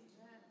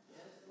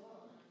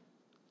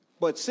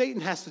 But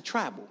Satan has to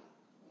travel.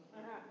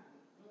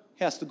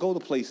 He has to go to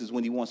places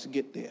when he wants to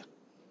get there.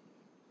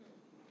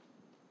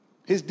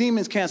 His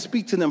demons can't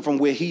speak to them from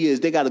where he is.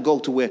 They got to go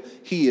to where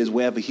he is,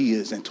 wherever he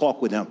is, and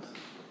talk with them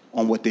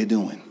on what they're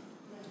doing.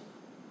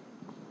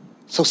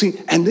 So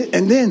see, and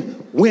then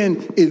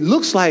when it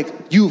looks like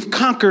you've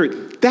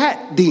conquered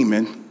that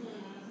demon,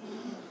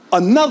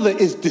 another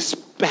is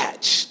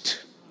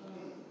dispatched.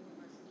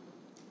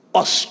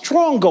 A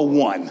stronger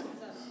one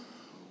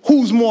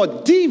who's more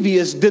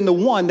devious than the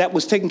one that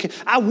was taken care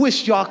of. I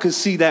wish y'all could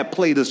see that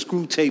play, The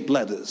Screw Tape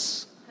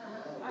Letters.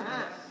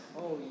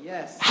 Oh,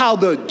 yes. How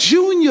the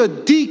junior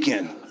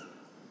deacon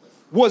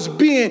was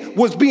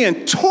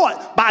being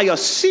taught by a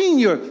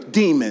senior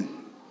demon.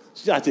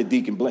 I said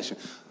deacon, bless you.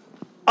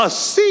 A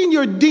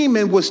senior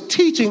demon was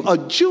teaching a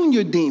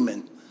junior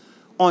demon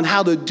on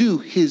how to do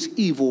his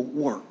evil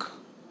work.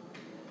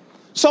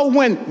 So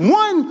when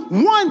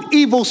one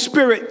evil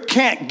spirit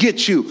can't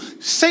get you,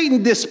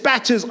 Satan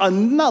dispatches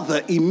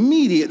another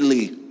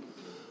immediately.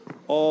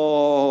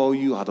 Oh,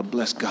 you ought to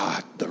bless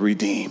God, the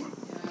redeemed.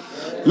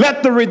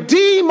 Let the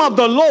redeemed of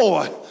the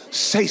Lord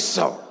say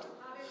so.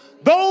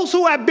 Those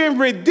who have been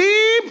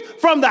redeemed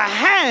from the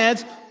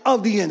hands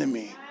of the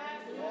enemy.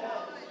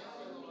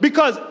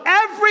 Because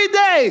every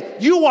day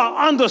you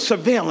are under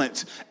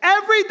surveillance.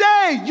 Every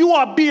day you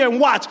are being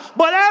watched.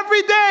 But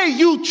every day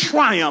you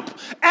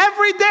triumph.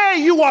 Every day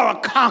you are a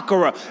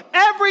conqueror.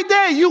 Every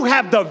day you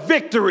have the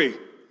victory.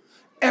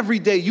 Every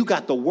day you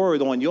got the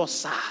word on your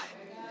side.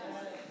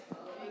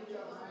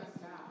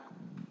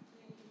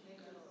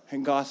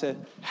 And God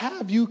said,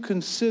 have you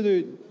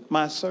considered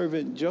my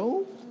servant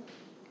Job?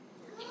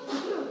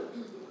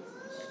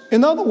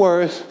 In other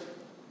words,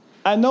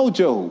 I know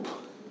Job.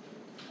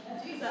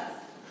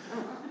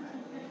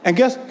 And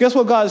guess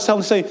what God is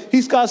telling saying?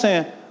 He's God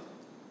saying,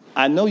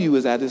 I know you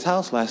was at his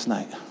house last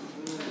night.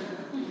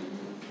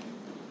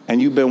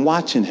 And you've been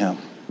watching him.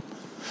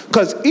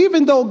 Because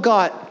even though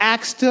God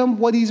asked him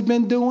what he's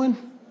been doing,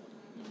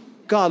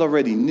 God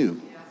already knew.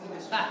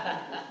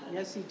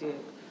 Yes, he did.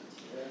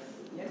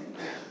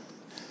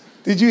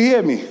 Did you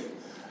hear me?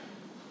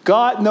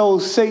 God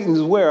knows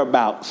Satan's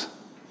whereabouts.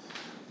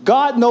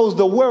 God knows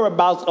the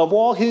whereabouts of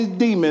all his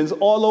demons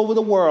all over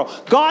the world.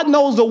 God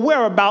knows the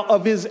whereabouts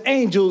of his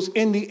angels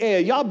in the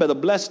air. Y'all better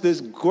bless this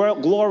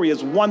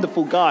glorious,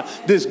 wonderful God,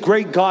 this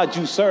great God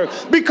you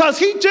serve, because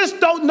he just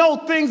don't know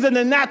things in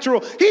the natural.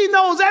 He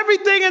knows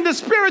everything in the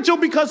spiritual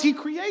because he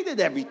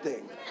created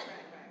everything.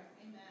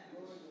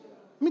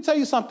 Let me tell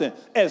you something.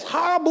 As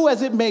horrible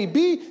as it may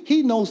be,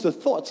 he knows the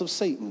thoughts of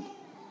Satan.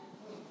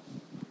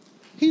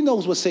 He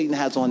knows what Satan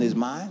has on his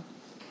mind.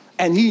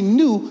 And he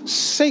knew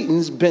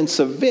Satan's been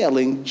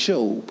surveilling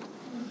Job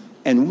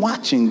and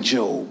watching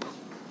Job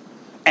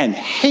and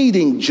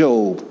hating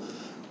Job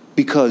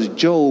because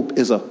Job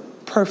is a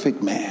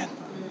perfect man,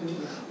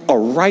 a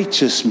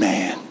righteous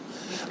man,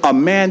 a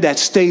man that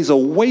stays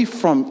away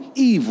from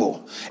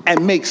evil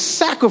and makes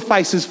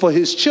sacrifices for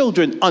his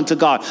children unto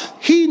God.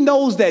 He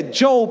knows that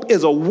Job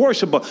is a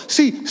worshiper.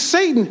 See,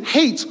 Satan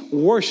hates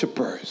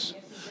worshipers.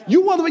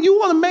 You want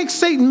to make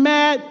Satan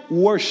mad?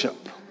 Worship.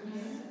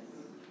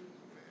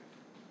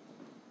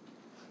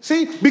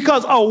 See,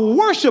 because a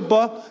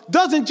worshiper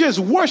doesn't just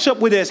worship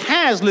with his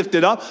hands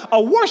lifted up.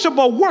 A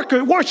worshiper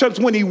worships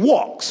when he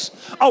walks.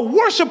 A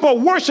worshiper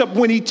worships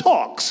when he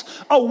talks.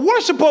 A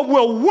worshiper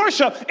will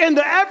worship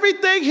into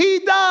everything he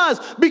does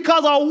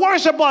because a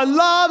worshiper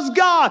loves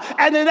God.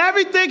 And in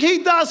everything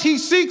he does, he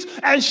seeks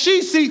and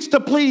she seeks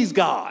to please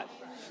God.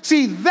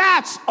 See,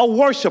 that's a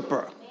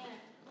worshiper.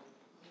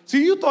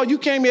 See, you thought you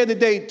came here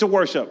today to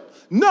worship.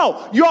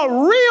 No,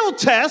 your real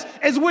test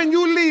is when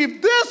you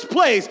leave this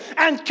place.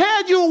 And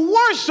can you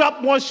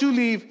worship once you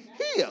leave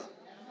here?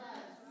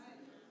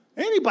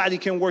 Anybody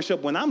can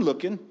worship when I'm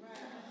looking.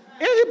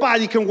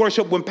 Anybody can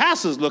worship when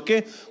pastor's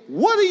looking.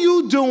 What are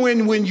you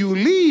doing when you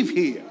leave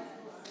here?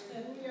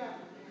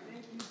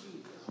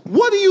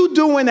 What are you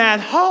doing at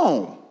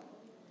home?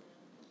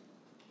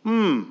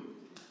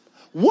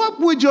 What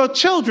would your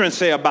children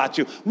say about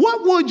you?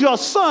 What would your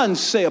sons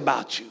say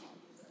about you?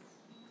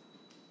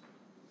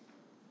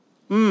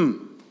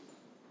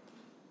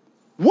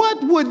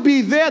 What would be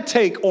their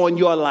take on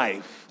your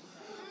life?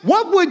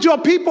 What would your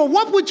people,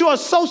 what would your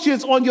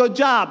associates on your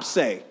job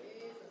say?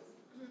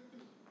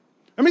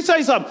 Let me tell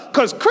you something,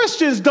 because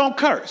Christians don't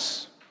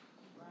curse.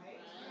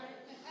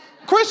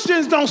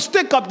 Christians don't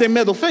stick up their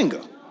middle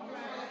finger.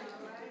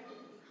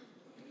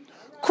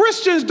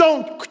 Christians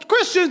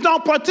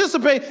don't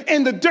participate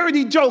in the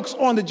dirty jokes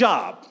on the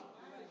job.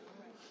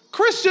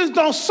 Christians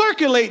don't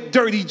circulate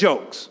dirty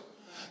jokes.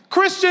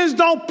 Christians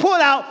don't put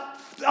out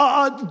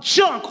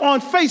junk on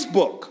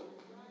Facebook.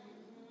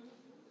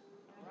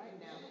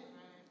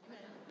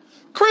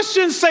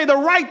 Christians say the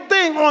right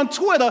thing on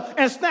Twitter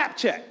and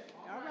Snapchat.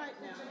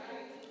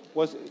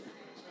 What's it?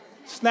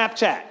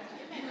 Snapchat.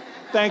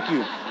 Thank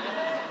you.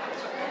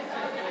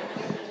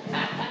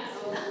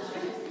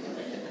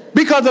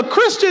 Because a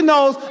Christian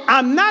knows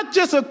I'm not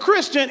just a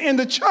Christian in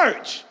the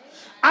church.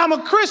 I'm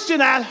a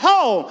Christian at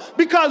home.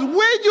 Because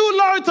when you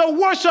learn to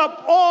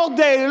worship all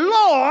day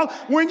long,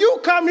 when you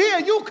come here,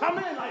 you come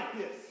in like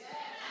this.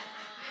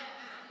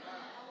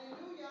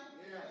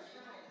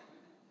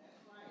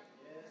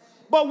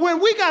 But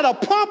when we got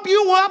to pump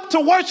you up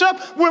to worship,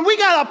 when we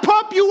got to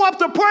pump you up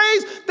to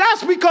praise,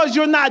 that's because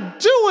you're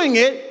not doing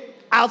it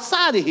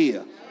outside of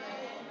here.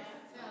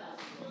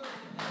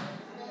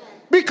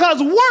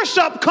 Because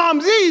worship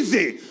comes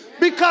easy.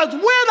 Because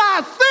when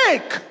I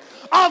think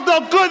of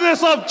the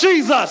goodness of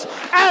Jesus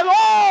and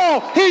all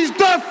he's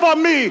done for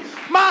me,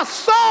 my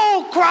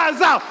soul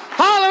cries out,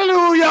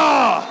 hallelujah.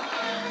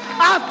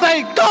 I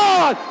thank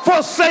God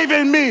for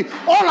saving me.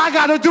 All I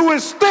got to do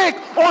is think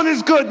on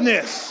his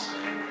goodness.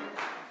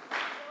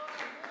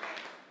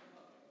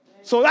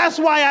 So that's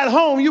why at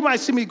home you might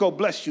see me go,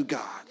 bless you,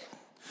 God.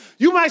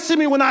 You might see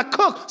me when I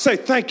cook, say,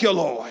 thank you,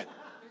 Lord.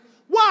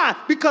 Why?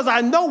 Because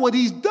I know what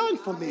he's done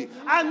for me.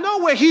 I know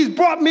where he's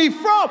brought me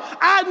from.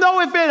 I know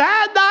if it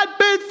had not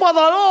been for the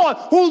Lord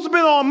who's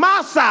been on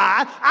my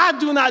side, I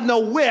do not know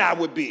where I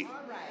would be.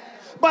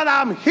 But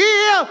I'm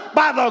here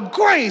by the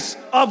grace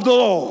of the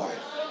Lord,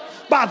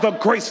 by the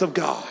grace of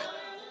God.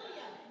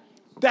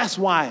 That's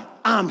why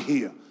I'm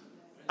here.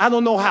 I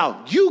don't know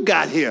how you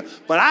got here,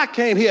 but I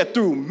came here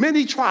through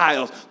many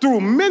trials,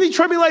 through many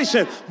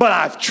tribulations, but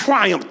I've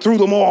triumphed through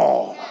them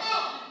all.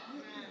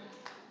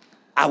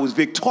 I was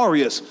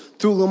victorious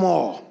through them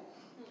all.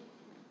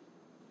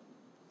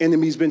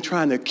 Enemy's been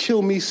trying to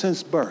kill me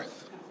since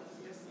birth.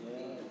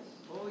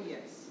 Oh,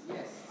 yes,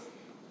 yes.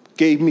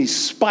 Gave me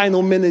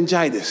spinal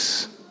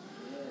meningitis.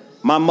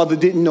 My mother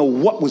didn't know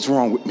what was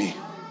wrong with me.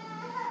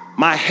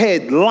 My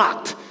head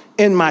locked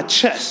in my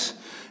chest.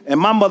 And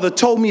my mother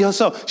told me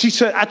herself, she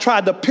said, I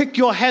tried to pick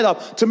your head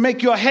up to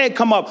make your head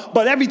come up.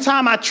 But every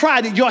time I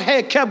tried it, your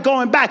head kept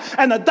going back.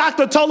 And the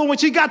doctor told her when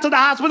she got to the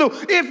hospital,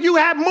 if you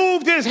had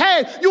moved his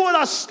head, you would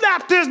have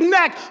snapped his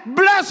neck.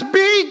 Blessed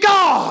be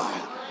God.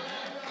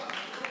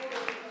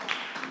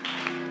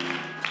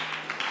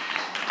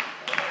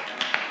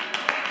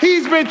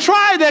 He's been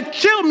trying to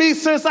kill me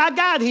since I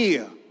got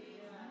here.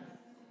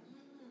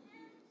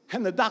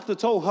 And the doctor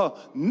told her,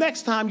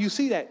 next time you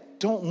see that,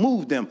 don't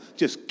move them.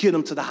 Just get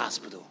them to the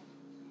hospital.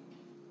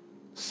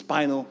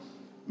 Spinal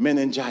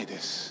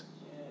meningitis.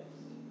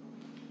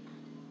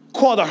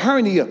 Caught a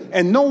hernia,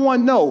 and no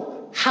one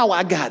know how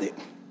I got it.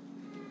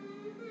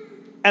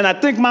 And I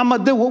think my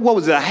mother, what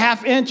was it, a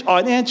half inch or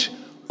an inch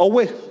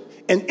away?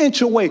 An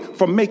inch away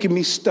from making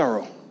me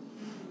sterile.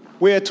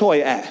 Where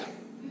Toy at?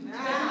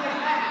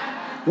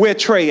 Where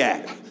Trey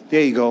at?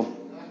 There you go.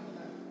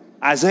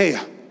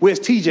 Isaiah, where's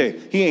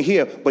TJ? He ain't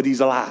here, but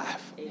he's alive.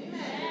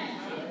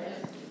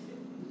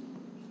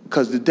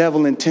 Because the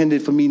devil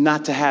intended for me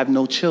not to have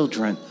no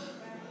children,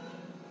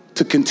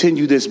 to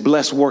continue this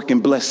blessed work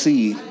and blessed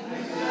seed.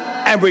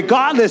 And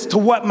regardless to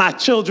what my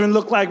children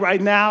look like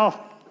right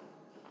now,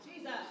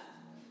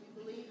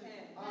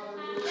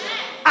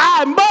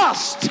 I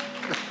must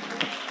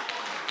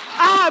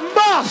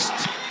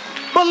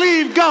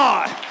believe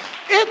God.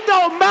 It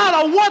don't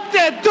matter what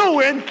they're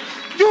doing,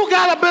 you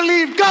gotta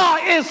believe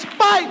God in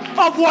spite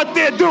of what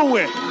they're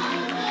doing.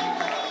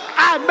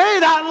 I may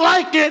not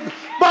like it,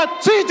 but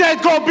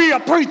TJ's gonna be a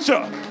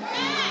preacher.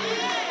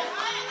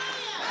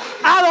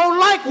 I don't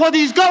like what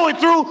he's going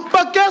through,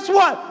 but guess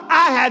what?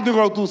 I had to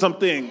go through some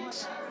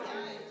things.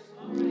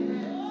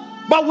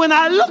 But when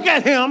I look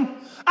at him,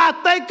 I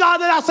thank God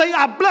that I say,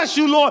 I bless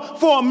you, Lord,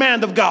 for a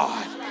man of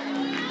God.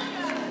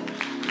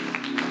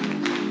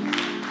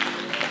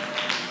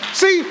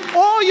 See,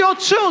 all your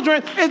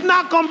children is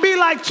not gonna be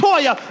like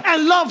Toya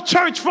and love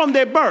church from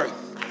their birth.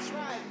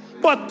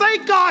 But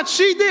thank God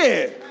she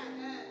did.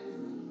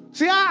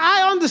 See,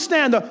 I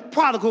understand the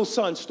prodigal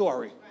son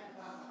story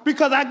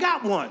because I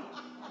got one.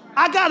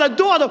 I got a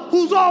daughter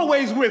who's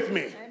always with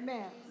me.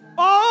 Amen.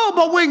 Oh,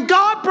 but when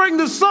God brings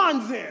the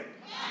sons in,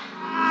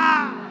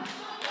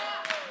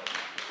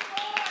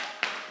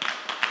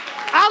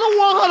 I don't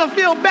want her to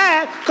feel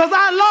bad because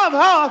I love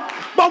her,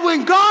 but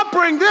when God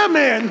brings them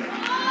in,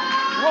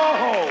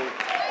 whoa.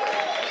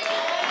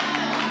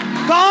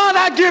 God,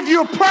 I give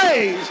you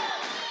praise.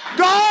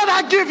 God,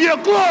 I give you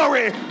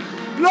glory.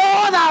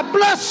 Lord, I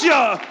bless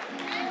you.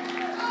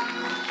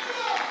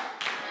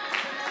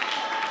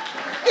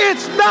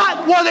 It's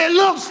not what it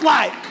looks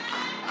like.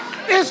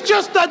 It's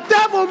just the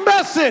devil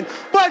messing,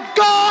 but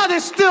God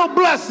is still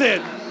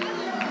blessing.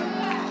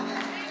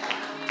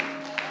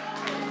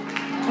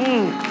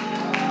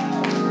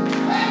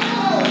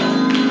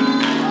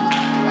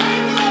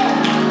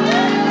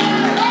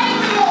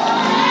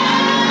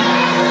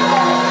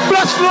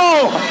 Bless the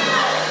Lord.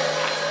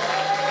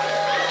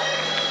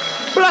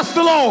 Bless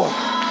the Lord.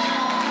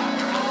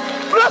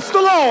 Bless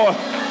the Lord.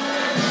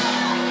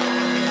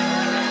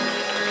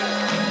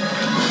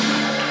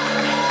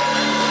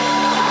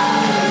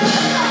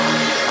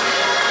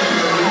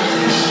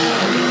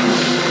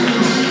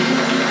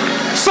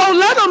 So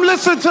let them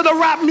listen to the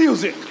rap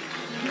music.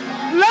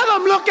 Let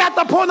them look at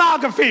the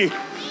pornography.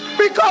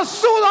 Because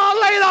sooner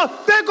or later,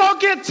 they're going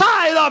to get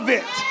tired of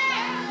it.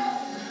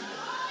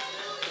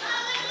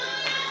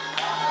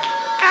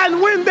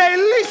 And when they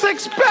least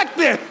expect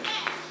it,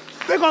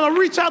 they're going to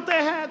reach out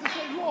their hands and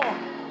say, Lord,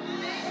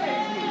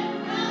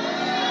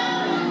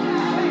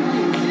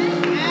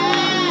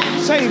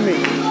 save me.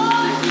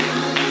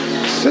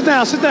 Sit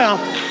down, sit down.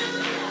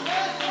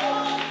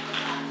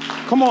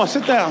 Come on,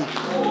 sit down.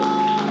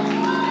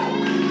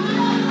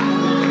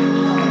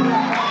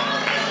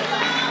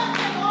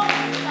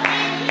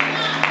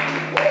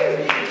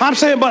 I'm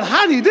saying, but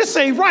honey, this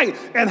ain't right.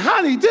 And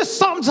honey, this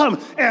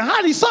something. And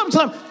honey,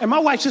 something. And my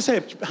wife just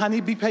said, honey,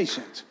 be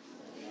patient.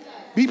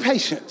 Be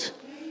patient.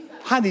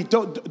 Honey,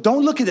 don't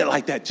look at it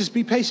like that. Just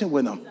be patient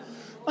with them.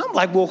 I'm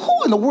like, well,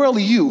 who in the world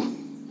are you?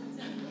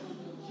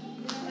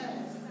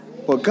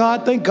 But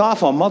God, thank God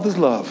for a mother's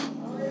love.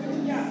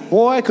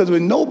 Boy, because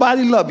when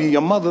nobody love you,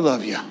 your mother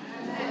love you.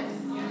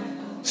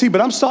 See,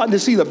 but I'm starting to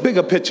see the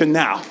bigger picture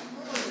now.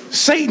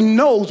 Satan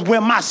knows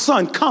where my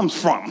son comes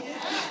from.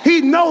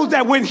 He knows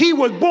that when he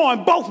was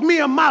born, both me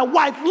and my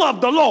wife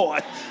loved the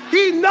Lord.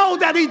 He knows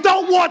that he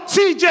don't want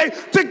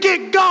TJ to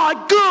get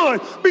God good,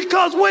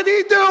 because when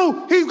he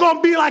do, he's going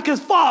to be like his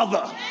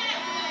father.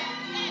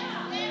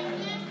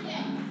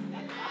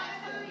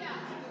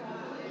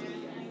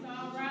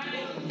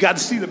 Got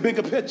to see the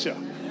bigger picture.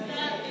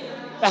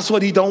 That's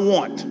what he don't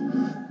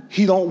want.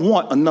 He don't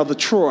want another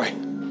Troy.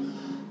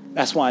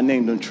 That's why I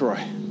named him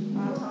Troy.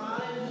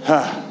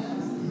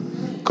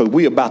 Because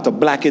we about to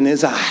blacken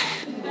his eye.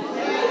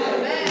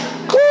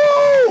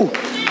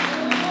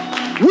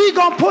 We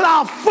gonna put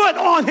our foot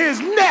on his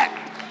neck,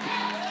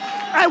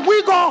 and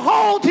we gonna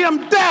hold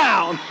him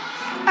down,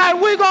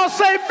 and we gonna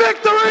say,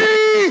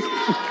 victory,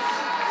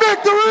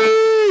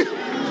 victory,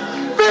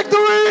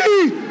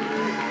 victory.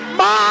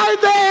 My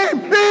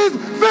name is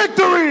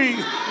Victory.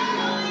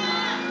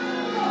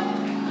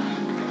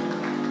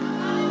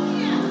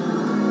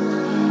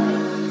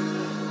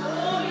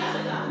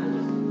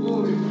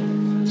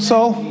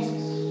 So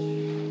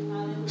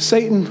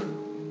Satan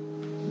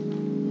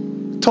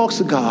talks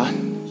to God.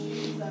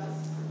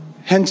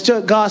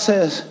 And God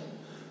says,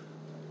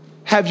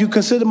 have you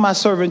considered my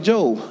servant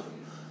Job,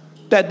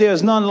 that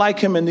there's none like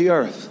him in the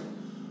earth,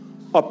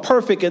 a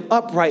perfect and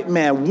upright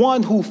man,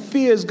 one who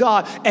fears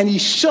God and he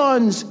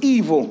shuns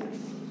evil?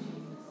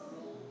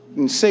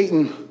 And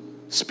Satan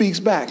speaks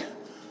back.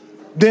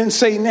 Then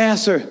Satan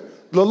answered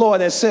the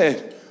Lord and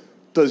said,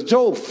 does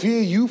Job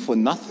fear you for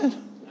nothing?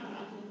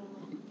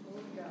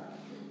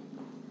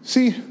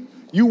 See,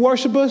 you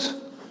worshipers,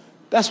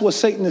 that's what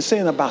Satan is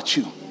saying about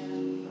you.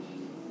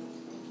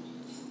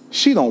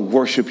 She don't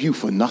worship you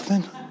for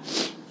nothing.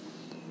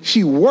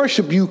 She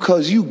worship you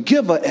because you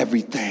give her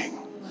everything.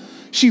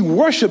 She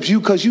worships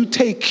you because you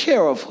take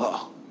care of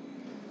her.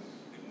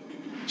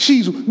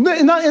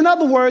 In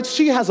other words,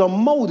 she has a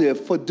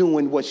motive for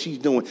doing what she's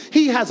doing.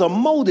 He has a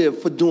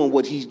motive for doing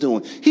what he's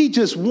doing. He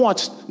just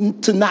wants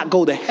to not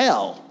go to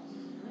hell.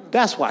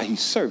 That's why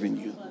he's serving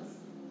you.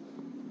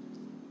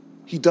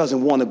 He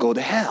doesn't want to go to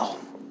hell.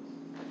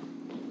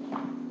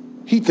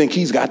 He thinks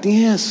he's got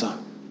the answer.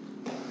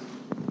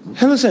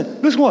 And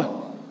listen what?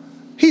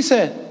 He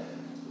said,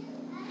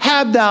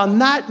 have thou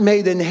not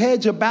made an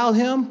hedge about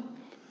him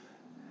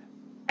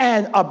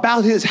and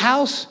about his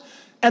house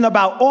and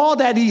about all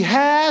that he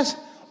has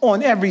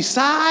on every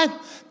side?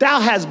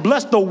 Thou hast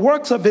blessed the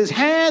works of his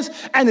hands,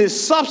 and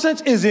his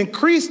substance is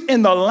increased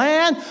in the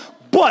land.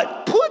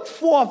 But put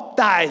forth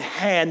thy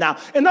hand now.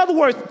 In other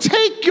words,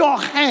 take your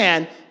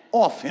hand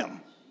off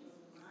him.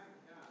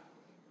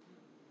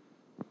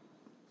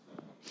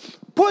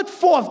 Put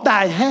forth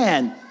thy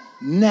hand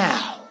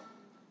now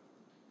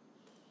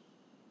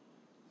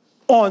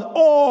on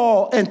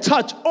all and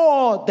touch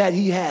all that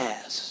he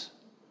has,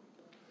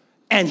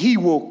 and he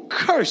will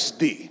curse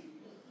thee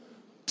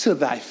to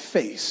thy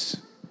face.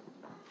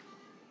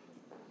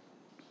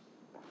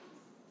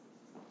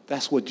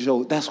 That's what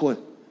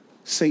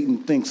Satan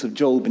thinks of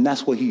Job, and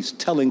that's what he's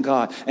telling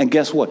God. And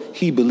guess what?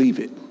 He believes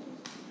it.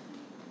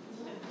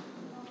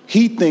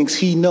 He thinks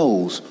he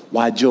knows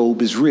why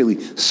Job is really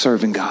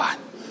serving God.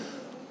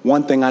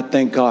 One thing I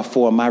thank God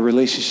for in my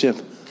relationship,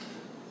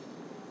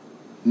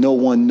 no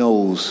one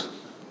knows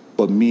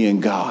but me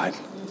and God.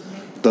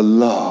 The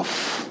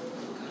love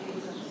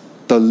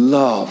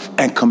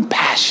and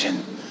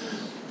compassion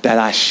that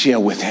I share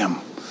with him.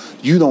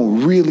 You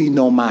don't really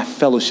know my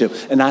fellowship,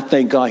 and I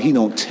thank God he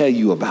don't tell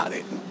you about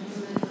it.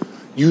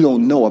 You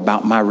don't know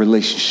about my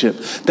relationship.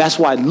 That's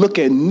why I look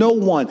at no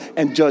one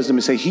and judge them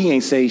and say, he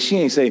ain't saved, she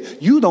ain't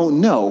saved. You don't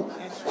know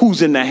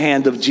who's in the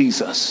hand of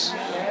Jesus.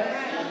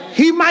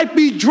 He might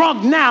be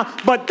drunk now,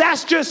 but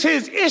that's just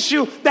his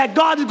issue that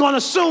God is going to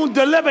soon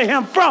deliver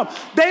him from.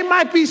 They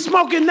might be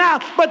smoking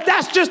now, but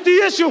that's just the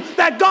issue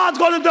that God's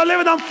going to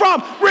deliver them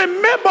from.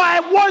 Remember,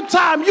 at one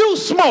time you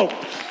smoked,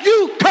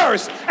 you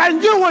cursed,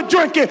 and you were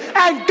drinking,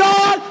 and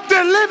God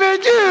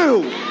delivered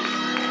you.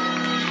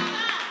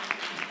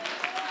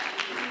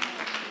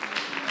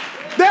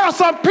 There are are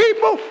some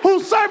people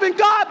who serving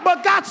God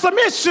but got some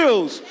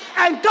issues.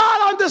 And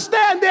God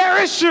understands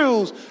their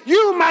issues.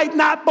 You might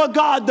not, but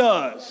God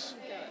does.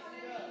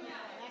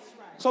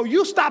 So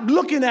you stop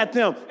looking at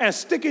them and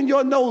sticking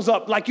your nose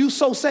up like you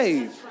so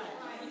saved.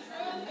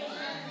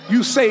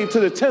 You saved to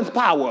the 10th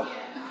power.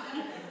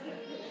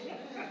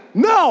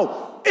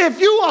 No,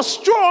 if you are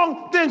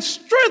strong, then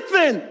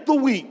strengthen the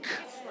weak.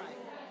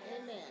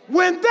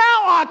 When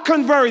thou art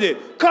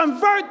converted,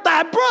 convert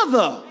thy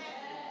brother.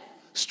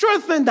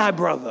 Strengthen thy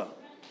brother.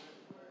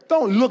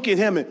 Don't look at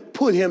him and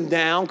put him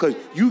down because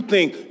you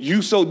think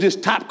you so this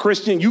top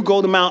Christian, you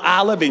go to Mount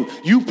Olive and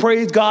you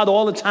praise God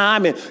all the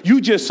time and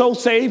you just so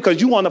saved because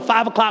you on the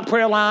 5 o'clock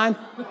prayer line.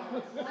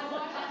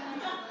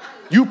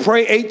 You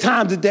pray 8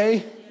 times a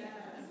day.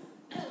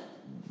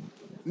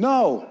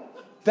 No,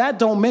 that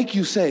don't make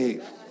you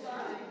saved.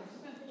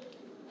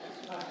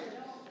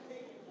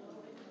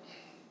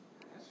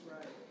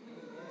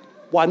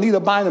 Juanita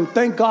Bynum,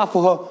 thank God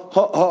for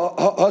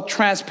her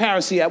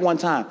transparency at one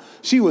time.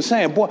 She was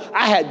saying, boy,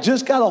 I had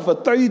just got off a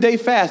 30-day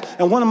fast,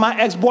 and one of my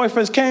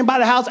ex-boyfriends came by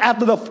the house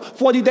after the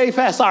 40-day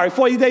fast,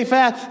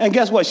 and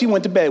guess what? She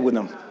went to bed with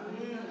him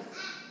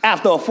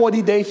after a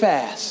 40-day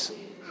fast.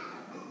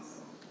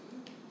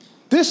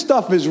 This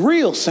stuff is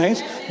real,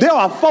 saints. There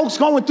are folks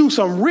going through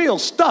some real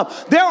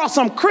stuff. There are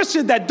some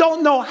Christians that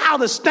don't know how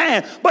to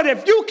stand. But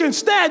if you can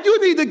stand,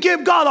 you need to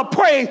give God a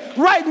praise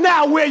right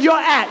now where you're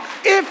at.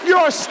 If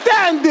you're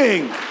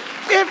standing,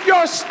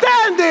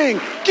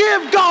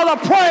 give God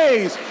a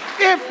praise.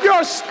 If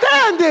you're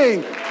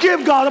standing,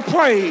 give God a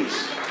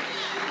praise.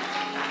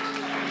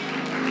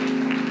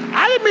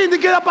 I didn't mean to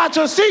get up out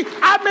your seat.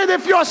 I meant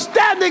if you're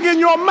standing in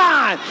your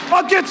mind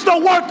against the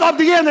work of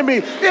the enemy,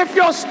 if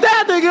you're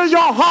standing in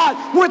your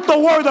heart with the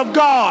word of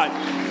God,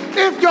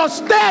 if you're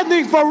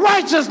standing for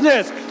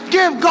righteousness,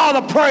 give God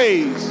a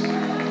praise.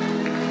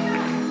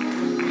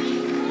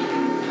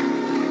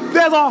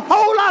 There's a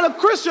whole lot of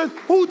Christians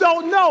who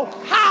don't know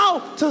how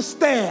to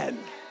stand.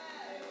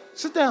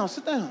 Sit down.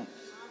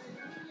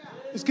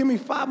 Just give me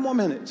 5 more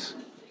minutes.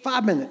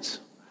 5 minutes.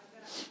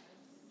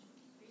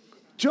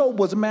 Job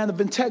was a man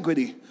of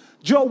integrity.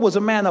 Job was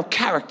a man of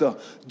character.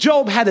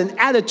 Job had an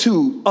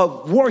attitude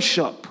of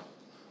worship.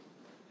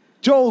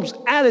 Job's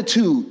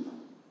attitude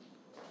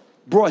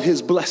brought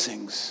his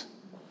blessings.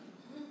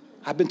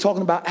 I've been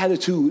talking about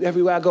attitude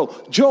everywhere I go.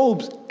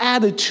 Job's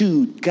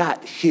attitude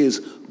got his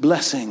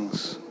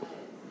blessings.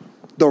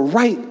 The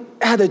right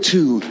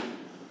attitude.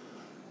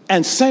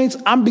 And saints,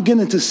 I'm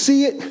beginning to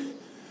see it.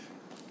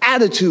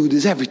 Attitude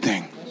is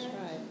everything.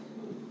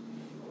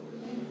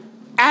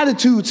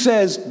 Attitude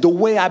says the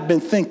way I've been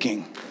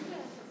thinking.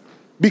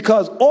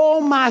 Because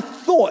all my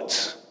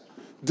thoughts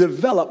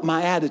develop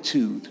my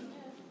attitude.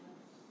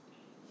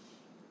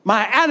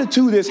 My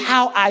attitude is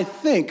how I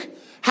think,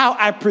 how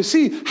I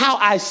perceive, how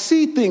I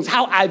see things,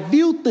 how I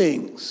view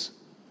things.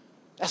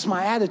 That's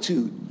my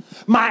attitude.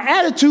 My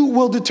attitude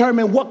will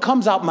determine what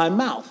comes out my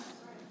mouth.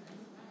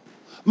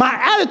 My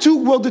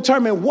attitude will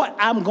determine what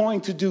I'm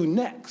going to do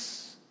next.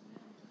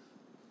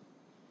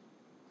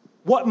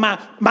 What my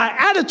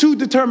attitude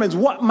determines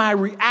what my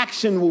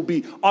reaction will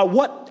be or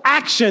what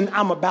action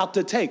I'm about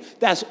to take.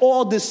 That's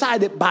all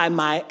decided by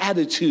my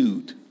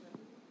attitude.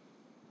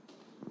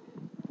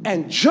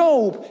 And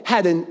Job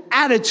had an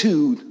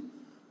attitude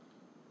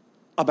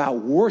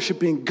about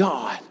worshiping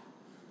God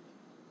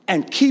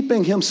and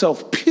keeping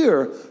himself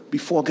pure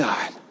before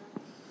God.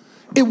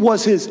 It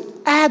was his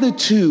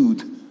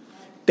attitude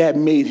that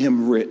made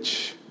him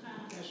rich.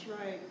 That's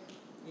right.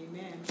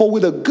 Amen. For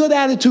with a good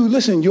attitude,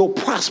 listen, you'll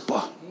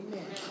prosper.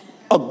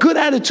 A good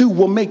attitude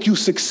will make you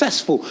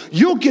successful.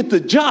 You'll get the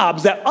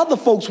jobs that other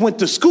folks went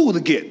to school to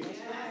get.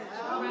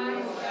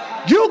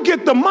 You'll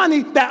get the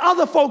money that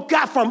other folk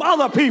got from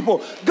other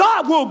people.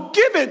 God will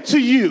give it to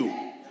you.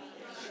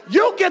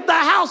 You'll get the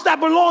house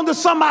that belonged to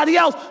somebody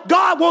else.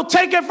 God will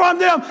take it from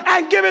them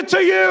and give it to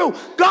you.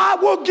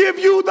 God will give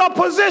you the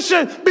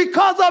position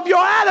because of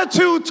your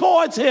attitude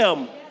towards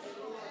him.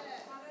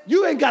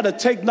 You ain't got to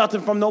take nothing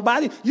from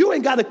nobody. You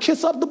ain't got to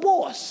kiss up the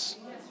boss.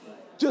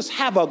 Just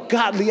have a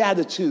godly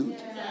attitude.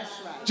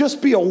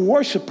 Just be a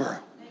worshiper.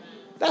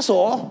 That's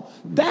all.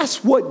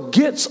 That's what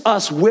gets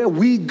us where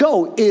we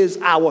go is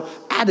our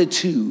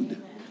attitude.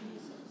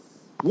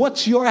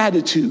 What's your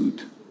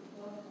attitude?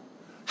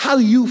 How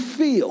do you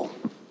feel?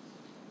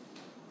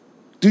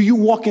 Do you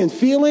walk in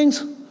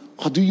feelings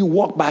or do you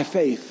walk by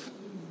faith?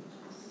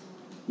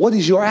 What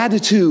is your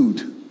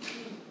attitude?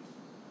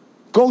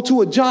 Go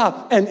to a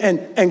job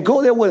and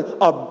go there with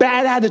a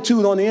bad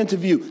attitude on the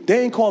interview.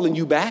 They ain't calling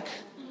you back.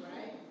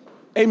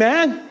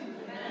 Amen?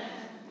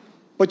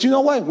 But you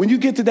know what? When you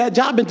get to that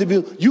job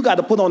interview, you got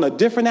to put on a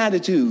different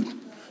attitude.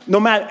 No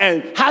matter,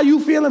 and how you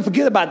feeling,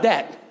 forget about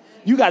that.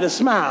 You got to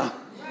smile.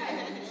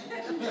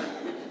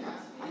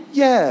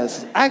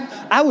 Yes,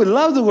 I would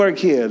love to work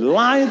here,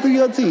 lying through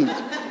your teeth.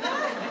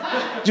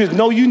 Just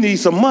know you need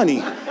some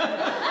money.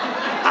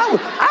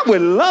 I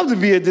would love to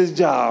be at this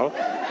job.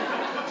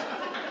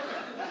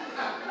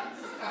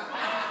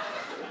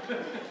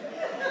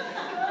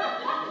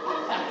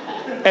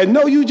 And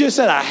no, you just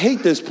said, I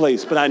hate this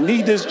place, but I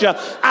need this job.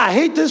 I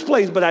hate this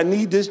place, but I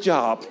need this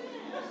job.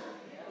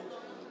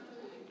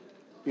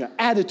 Your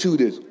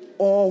attitude is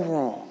all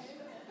wrong.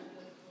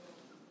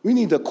 We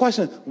need to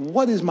question,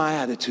 what is my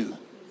attitude?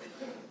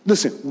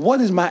 Listen, what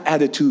is my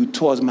attitude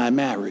towards my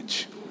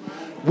marriage?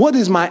 What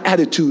is my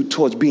attitude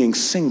towards being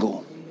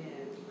single?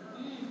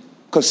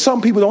 Because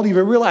some people don't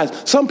even realize,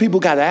 some people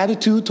got an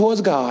attitude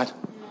towards God.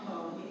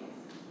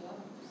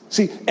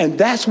 See, and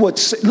that's what,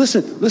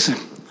 listen.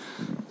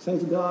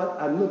 Thanks to God,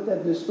 I looked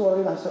at this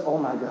story and I said, oh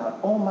my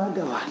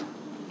God.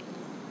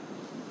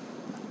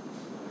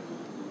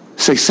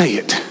 Say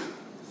it.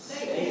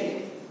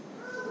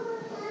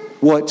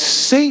 What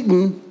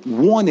Satan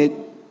wanted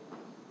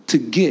to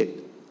get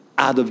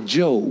out of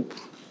Job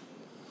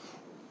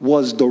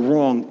was the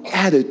wrong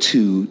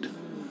attitude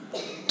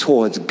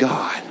towards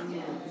God.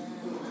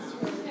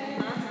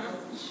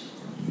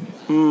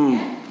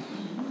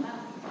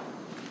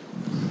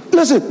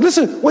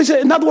 Listen, what he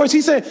said, in other words,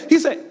 he said,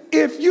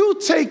 if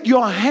you take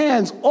your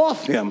hands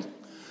off him,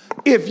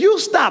 if you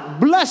stop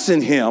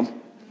blessing him,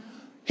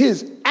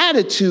 his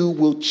attitude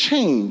will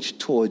change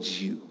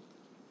towards you.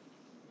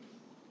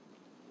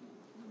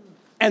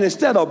 And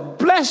instead of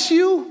bless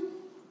you,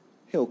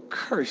 he'll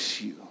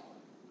curse you.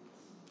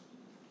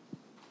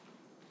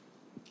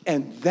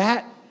 And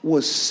that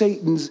was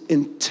Satan's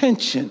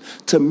intention,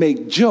 to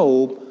make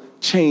Job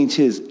change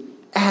his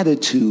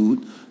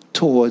attitude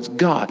towards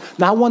God.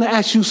 Now, I want to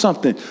ask you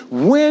something.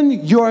 When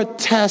your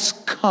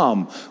tests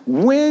come,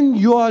 when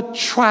your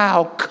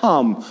trial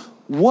come,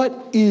 what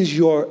is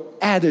your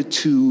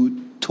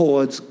attitude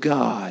towards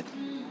God?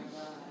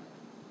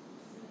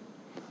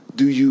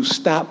 Do you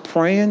stop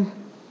praying?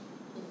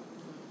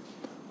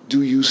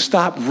 Do you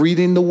stop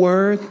reading the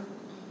word?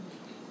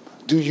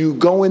 Do you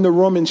go in the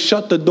room and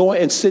shut the door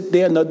and sit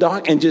there in the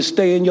dark and just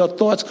stay in your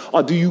thoughts?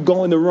 Or do you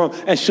go in the room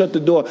and shut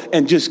the door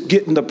and just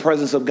get in the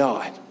presence of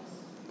God?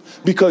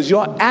 Because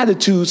your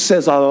attitude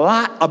says a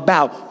lot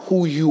about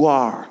who you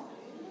are.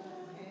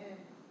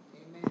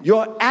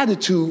 Your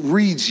attitude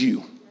reads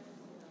you.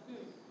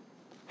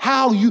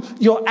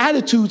 Your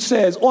attitude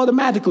says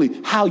automatically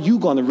how you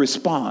going to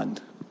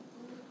respond.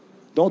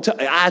 Don't tell.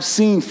 I've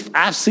seen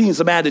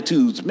some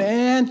attitudes,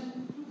 man.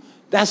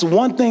 That's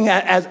one thing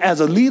as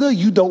a leader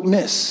you don't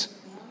miss.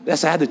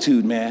 That's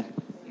attitude, man.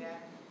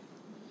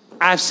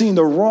 I've seen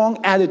the wrong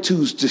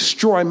attitudes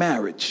destroy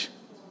marriage.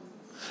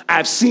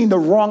 I've seen the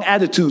wrong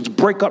attitudes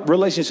break up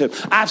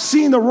relationships. I've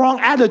seen the wrong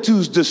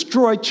attitudes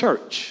destroy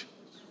church.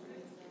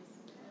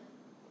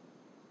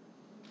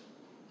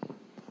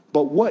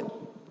 But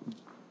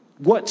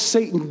what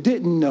Satan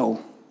didn't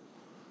know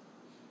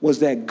was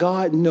that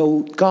God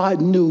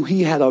knew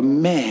he had a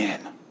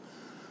man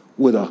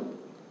with a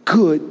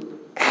good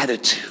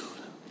attitude.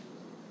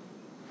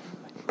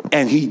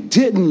 And he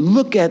didn't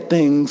look at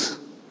things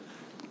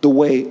the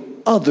way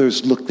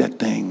others looked at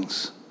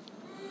things.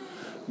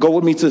 Go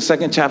with me to the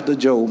second chapter of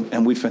Job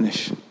and we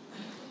finish.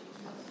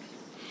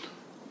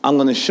 I'm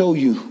going to show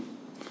you,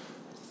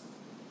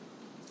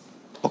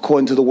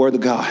 according to the word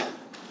of God,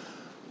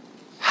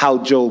 how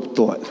Job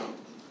thought.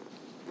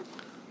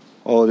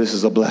 Oh, this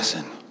is a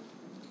blessing.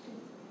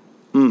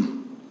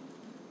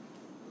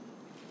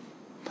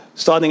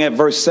 Starting at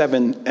verse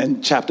 7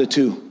 and chapter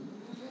 2.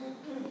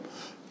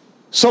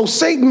 So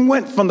Satan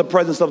went from the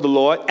presence of the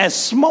Lord and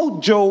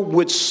smote Job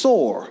with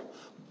sore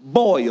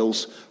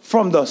boils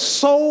from the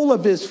sole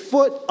of his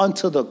foot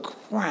unto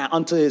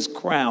his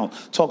crown,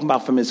 talking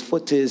about from his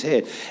foot to his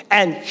head.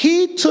 And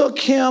he took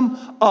him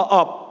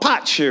a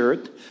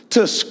potsherd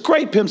to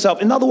scrape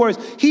himself. In other words,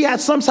 he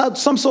had some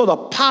sort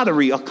of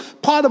pottery, a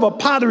part of a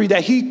pottery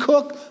that he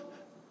cooked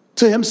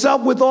to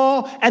himself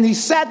withal, and he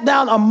sat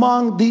down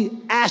among the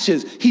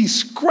ashes. He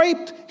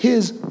scraped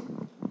his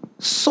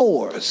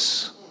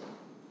sores.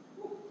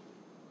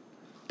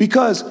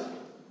 Because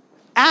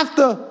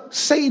after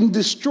Satan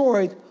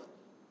destroyed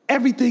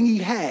everything he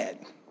had,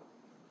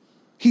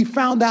 he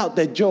found out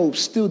that Job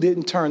still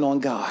didn't turn on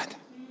God.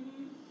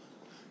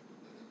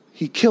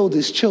 He killed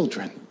his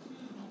children,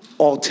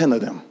 all 10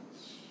 of them.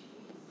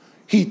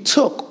 He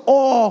took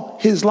all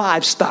his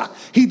livestock.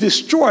 He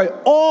destroyed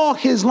all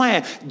his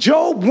land.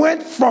 Job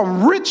went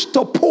from rich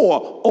to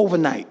poor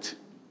overnight.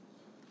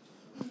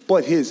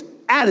 But his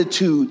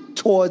attitude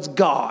towards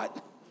God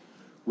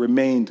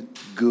remained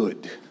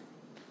good.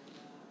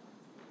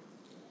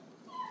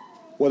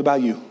 What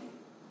about you?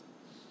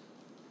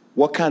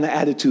 What kind of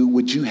attitude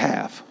would you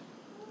have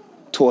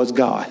towards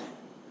God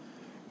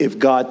if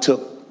God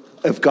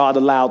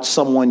allowed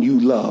someone you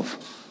love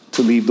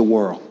to leave the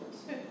world?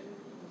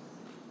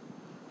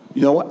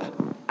 You know what?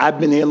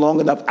 I've been here long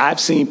enough. I've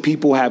seen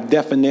people have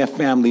death in their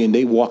family and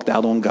they walked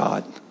out on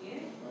God.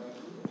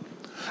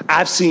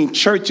 I've seen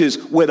churches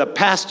where the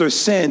pastor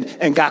sinned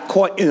and got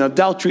caught in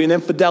adultery and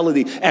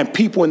infidelity, and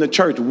people in the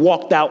church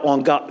walked out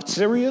on God.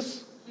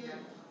 Serious?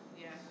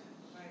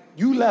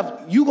 You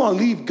gonna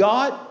leave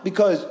God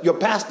because your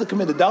pastor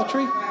committed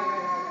adultery?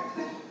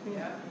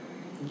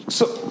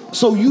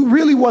 So you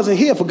really wasn't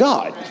here for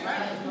God.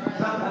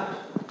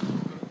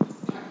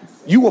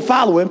 You were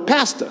following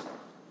pastor.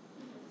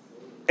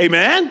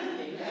 Amen?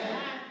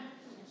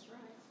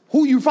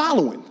 Who you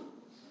following?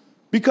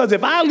 Because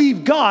if I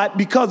leave God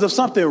because of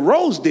something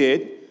Rose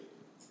did,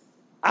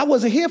 I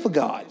wasn't here for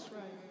God.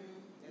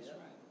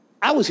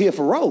 I was here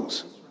for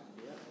Rose.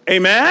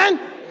 Amen?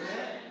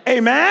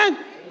 Amen?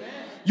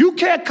 You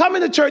can't come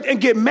into church and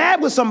get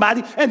mad with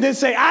somebody and then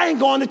say, I ain't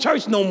going to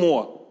church no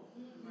more.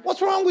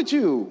 What's wrong with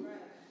you?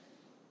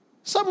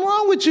 Something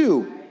wrong with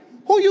you.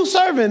 Who you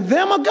serving,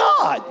 them or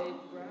God?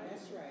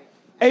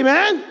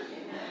 Amen?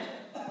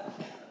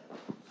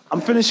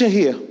 I'm finishing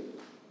here.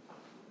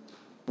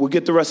 We'll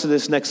get the rest of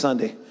this next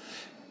Sunday.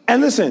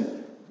 And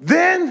listen,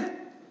 then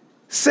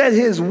said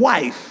his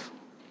wife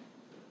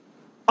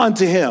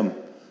unto him,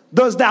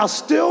 dost thou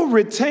still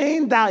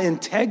retain thy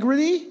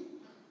integrity?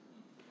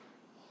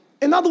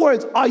 In other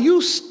words, are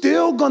you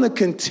still going to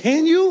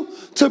continue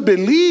to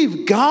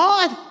believe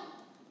God?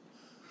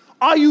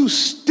 Are you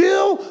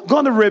still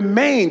going to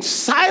remain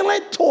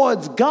silent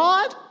towards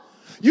God?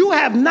 You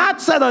have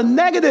not said a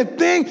negative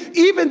thing,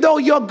 even though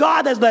your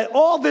God has let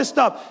all this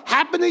stuff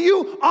happen to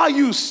you. Are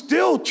you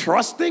still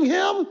trusting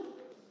him?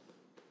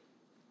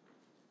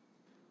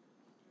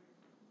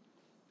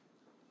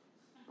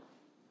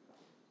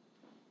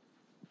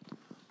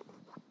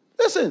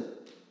 Listen,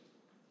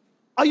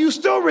 are you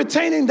still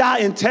retaining thy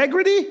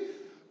integrity?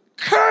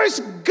 Curse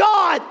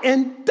God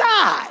and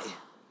die.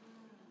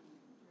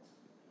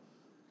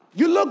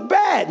 You look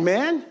bad,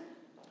 man.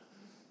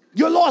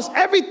 You lost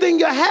everything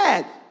you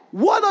had.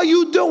 What are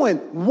you doing?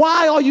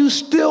 Why are you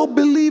still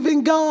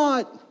believing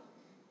God?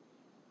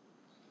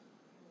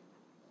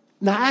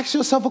 Now ask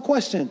yourself a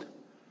question.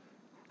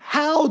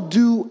 How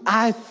do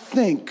I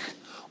think,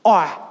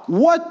 or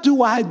what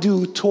do I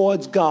do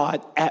towards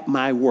God at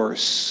my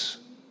worst?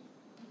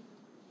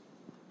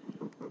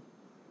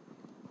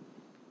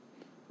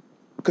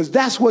 Because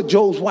that's what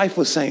Job's wife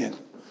was saying.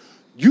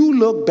 You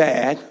look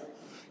bad.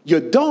 You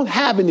don't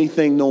have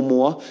anything no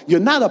more. You're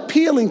not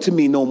appealing to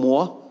me no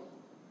more.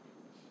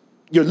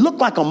 You look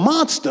like a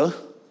monster.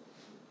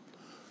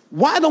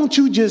 Why don't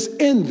you just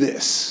end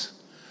this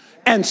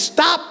and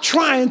stop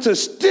trying to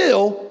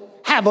still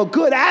have a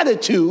good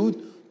attitude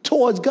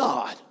towards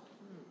God?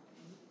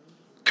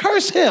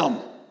 Curse him.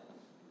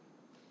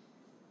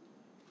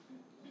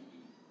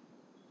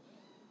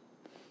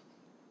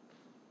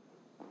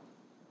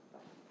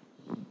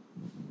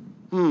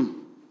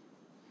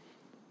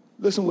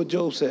 Listen what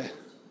Job said.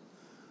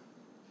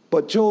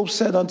 But Job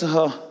said unto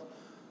her,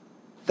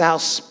 thou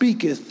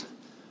speakest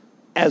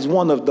as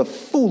one of the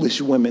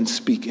foolish women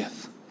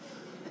speaketh.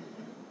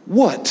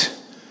 What?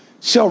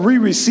 Shall we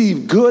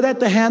receive good at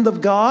the hand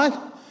of God?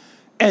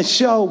 And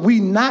shall we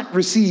not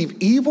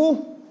receive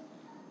evil?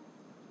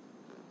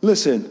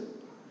 Listen,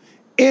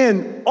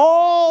 in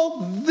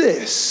all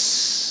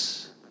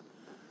this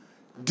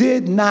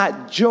did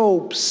not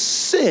Job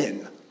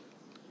sin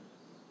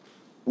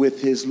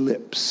with his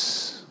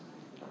lips.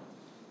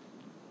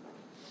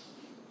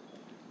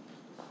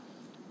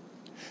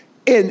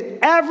 In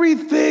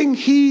everything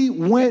he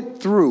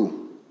went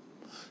through,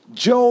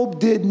 Job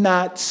did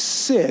not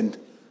sin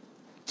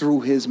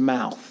through his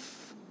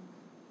mouth.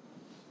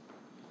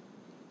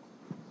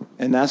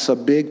 And that's a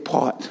big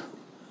part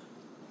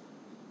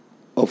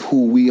of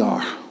who we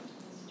are.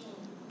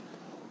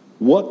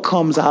 What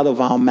comes out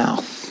of our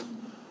mouth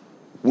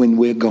when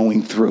we're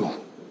going through?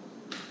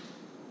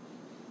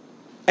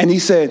 And he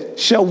said,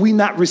 shall we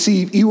not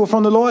receive evil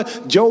from the Lord?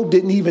 Job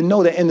didn't even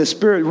know that in the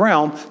spirit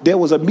realm, there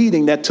was a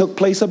meeting that took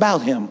place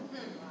about him.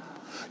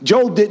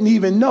 Job didn't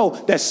even know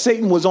that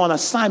Satan was on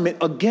assignment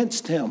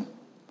against him.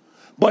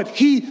 But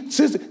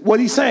what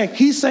he's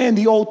saying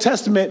the Old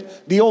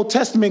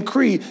Testament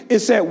creed, it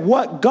said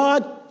what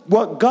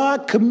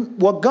God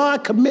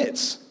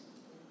commits,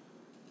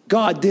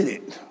 God did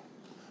it.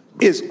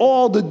 It's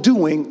all the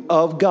doing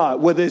of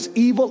God, whether it's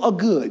evil or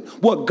good.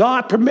 What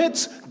God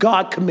permits,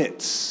 God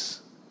commits.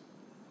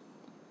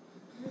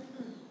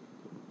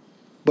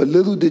 But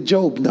little did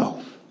Job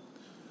know,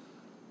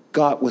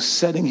 God was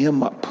setting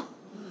him up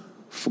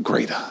for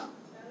greater.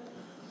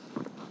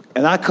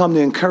 And I come to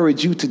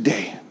encourage you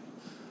today,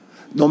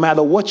 no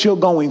matter what you're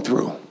going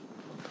through,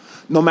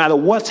 no matter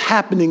what's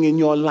happening in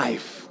your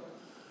life,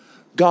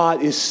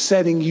 God is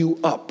setting you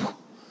up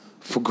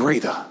for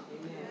greater.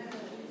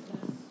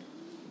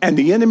 And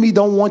the enemy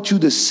don't want you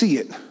to see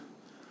it,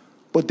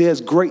 but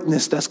there's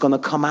greatness that's going to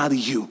come out of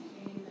you.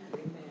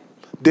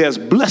 There's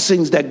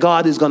blessings that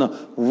God is going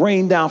to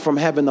rain down from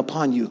heaven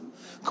upon you.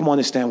 Come on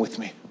and stand with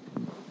me.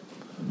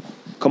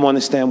 Come on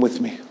and stand with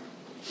me.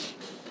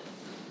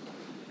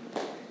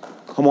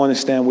 Come on and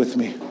stand with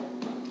me.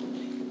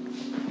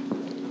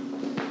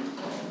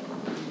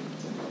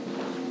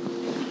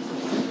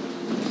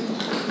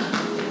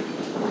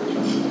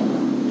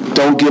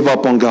 Don't give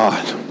up on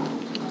God.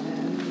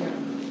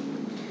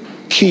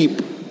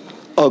 Keep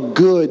a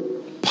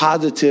good,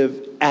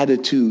 positive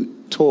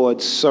attitude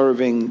towards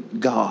serving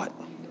God.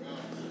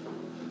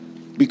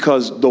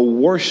 Because the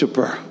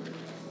worshiper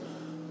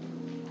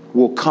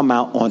will come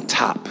out on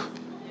top.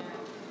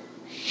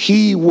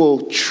 He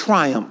will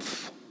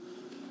triumph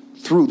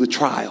through the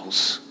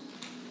trials.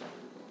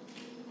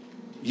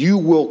 you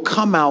will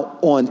come out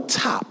on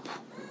top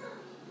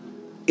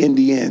in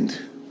the end.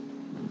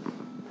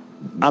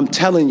 I'm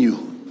telling you,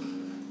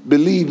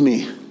 believe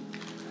me,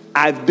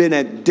 I've been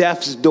at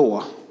death's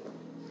door.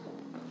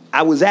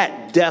 I was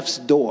at death's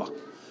door.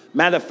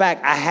 Matter of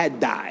fact, I had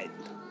died.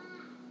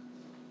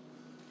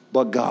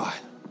 But God,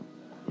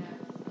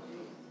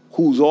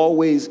 who's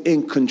always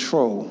in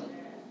control,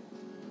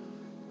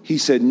 he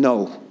said,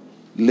 no,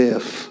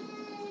 live.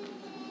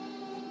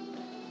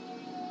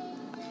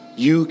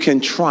 You can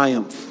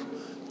triumph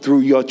through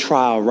your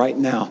trial right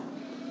now.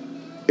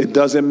 It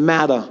doesn't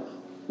matter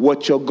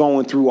what you're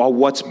going through or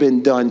what's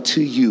been done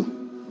to you.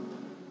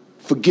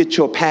 Forget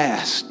your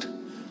past.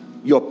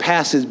 Your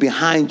past is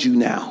behind you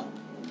now.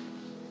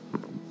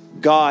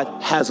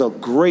 God has a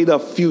greater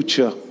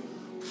future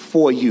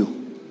for you.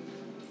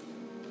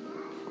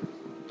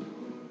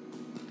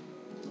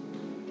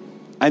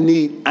 I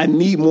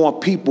need more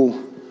people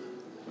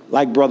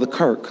like Brother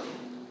Kirk.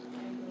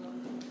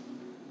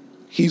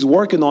 He's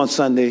working on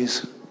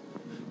Sundays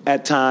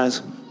at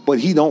times, but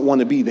he don't want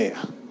to be there.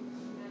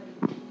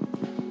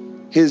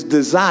 His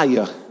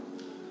desire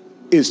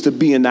is to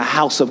be in the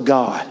house of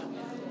God.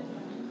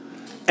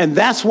 And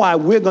that's why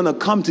we're going to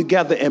come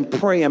together and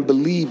pray and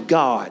believe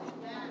God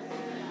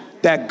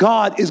that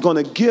God is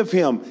going to give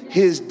him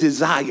his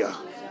desire.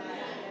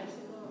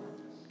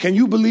 Can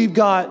you believe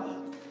God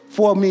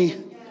for me,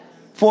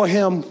 for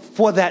him,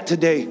 for that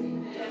today?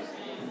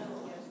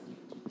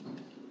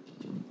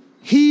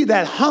 He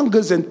that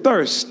hungers and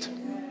thirsts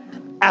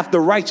after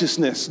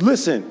righteousness,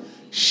 listen,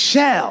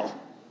 shall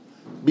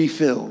be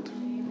filled.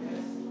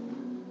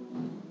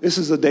 This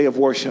is a day of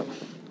worship.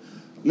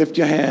 Lift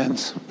your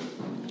hands.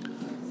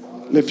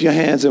 Lift your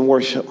hands and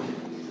worship.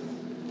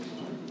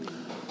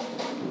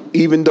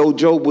 Even though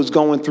Job was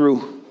going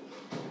through,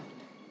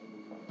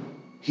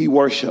 he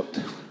worshiped.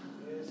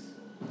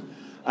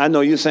 I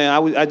know you're saying,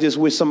 I just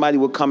wish somebody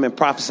would come and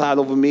prophesy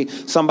over me.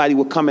 Somebody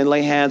would come and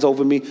lay hands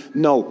over me.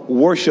 No,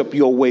 worship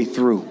your way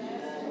through.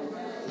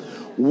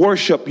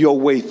 Worship your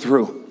way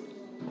through.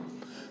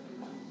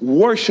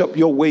 Worship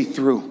your way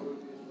through.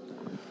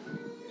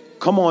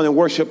 Come on and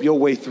worship your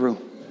way through.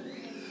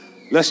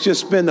 Let's just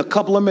spend a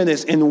couple of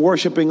minutes in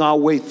worshiping our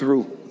way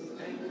through.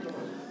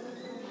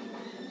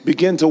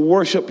 Begin to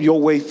worship your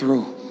way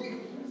through.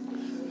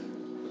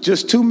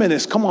 Just 2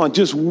 minutes. Come on,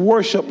 just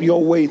worship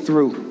your way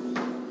through.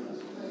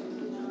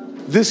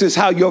 This is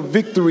how your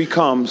victory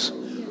comes.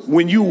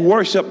 When you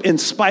worship in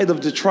spite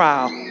of the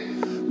trial.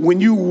 When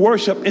you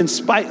worship in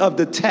spite of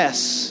the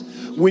tests.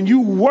 When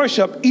you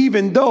worship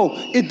even though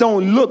it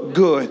don't look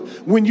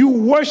good. When you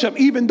worship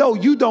even though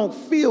you don't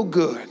feel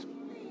good.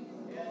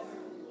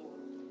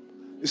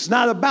 It's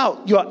not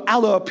about your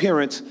outer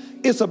appearance.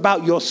 It's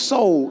about your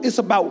soul. It's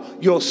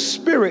about your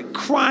spirit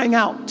crying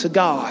out to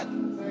God.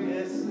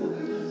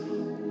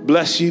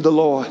 Bless ye the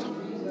Lord.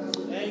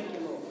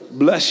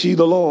 Bless ye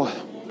the Lord.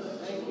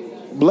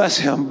 Bless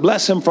him.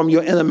 Bless him from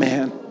your inner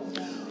man.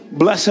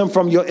 Bless him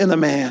from your inner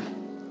man.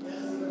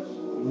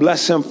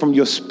 Bless him from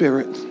your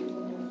spirit.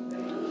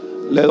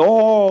 Let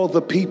all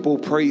the people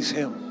praise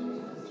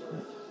him.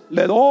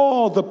 Let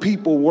all the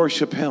people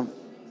worship him.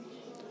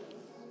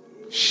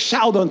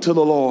 Shout unto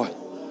the Lord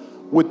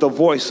with the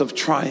voice of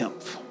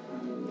triumph.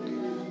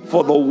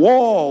 For the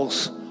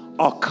walls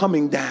are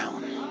coming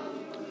down.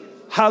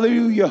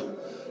 Hallelujah.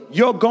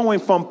 You're going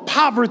from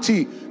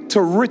poverty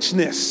to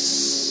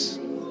richness.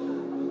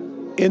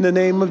 In the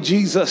name of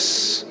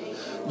Jesus.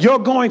 You're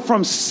going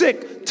from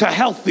sick to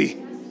healthy.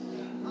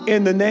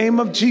 In the name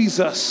of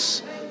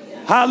Jesus.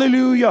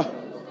 Hallelujah.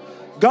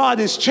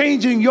 God is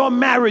changing your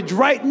marriage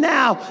right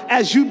now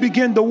as you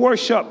begin to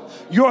worship.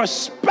 Your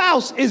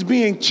spouse is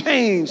being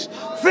changed.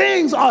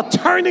 Things are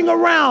turning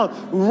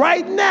around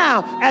right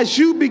now as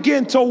you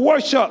begin to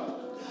worship.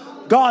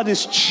 God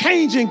is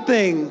changing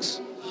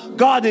things.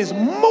 God is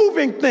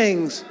moving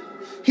things.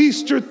 He's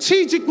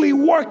strategically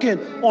working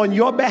on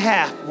your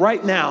behalf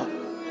right now.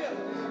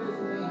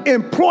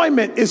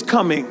 Employment is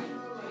coming.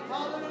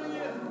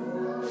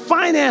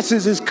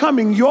 Finances is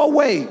coming your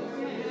way.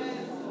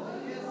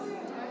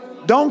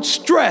 Don't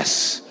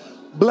stress.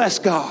 Bless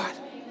God.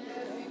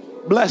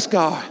 Bless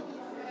God.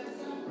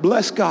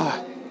 Bless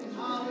God.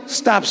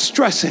 Stop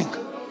stressing.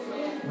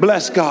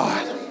 Bless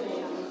God.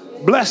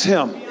 Bless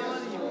him.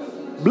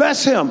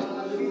 Bless him.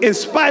 In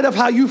spite of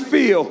how you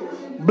feel,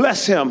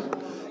 bless him.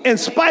 In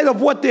spite of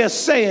what they're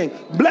saying,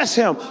 bless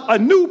him. A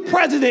new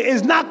president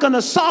is not going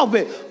to solve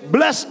it.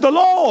 Bless the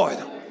Lord.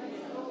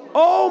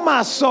 Oh,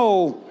 my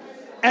soul,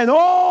 and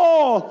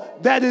all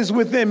that is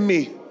within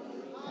me.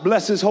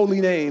 Bless his holy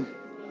name.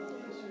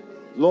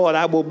 Lord,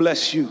 I will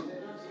bless you.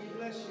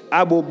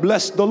 I will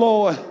bless the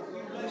Lord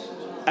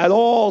at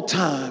all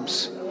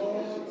times.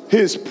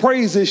 His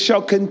praises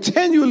shall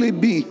continually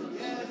be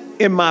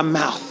in my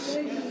mouth.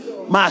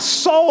 My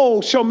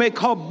soul shall make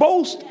her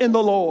boast in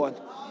the Lord.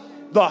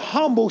 The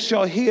humble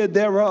shall hear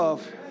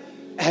thereof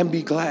and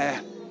be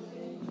glad.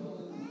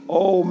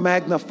 Oh,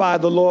 magnify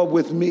the Lord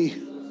with me.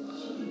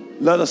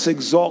 Let us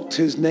exalt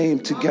his name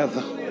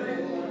together.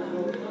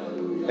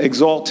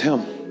 Exalt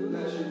him.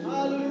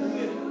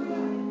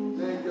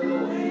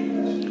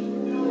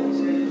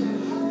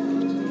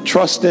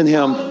 Trust in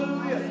him,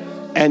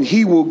 and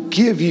he will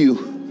give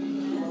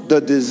you the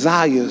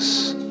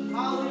desires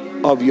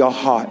of your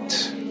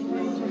heart.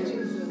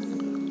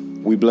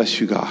 We bless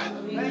you, God.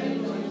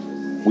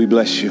 We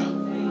bless you.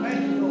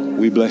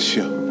 We bless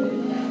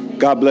you.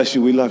 God bless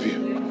you. We love you.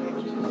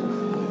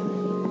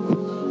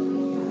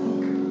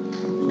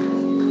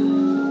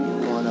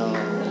 Want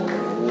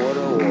water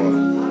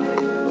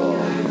or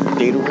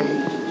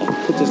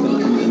Gatorade? Put this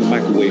in the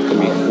microwave for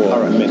me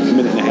for a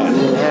minute and a half.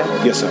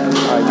 Yes, sir. All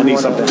right, I need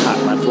something hot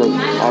in my throat.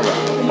 All right.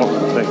 Oh,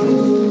 thank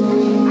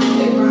you.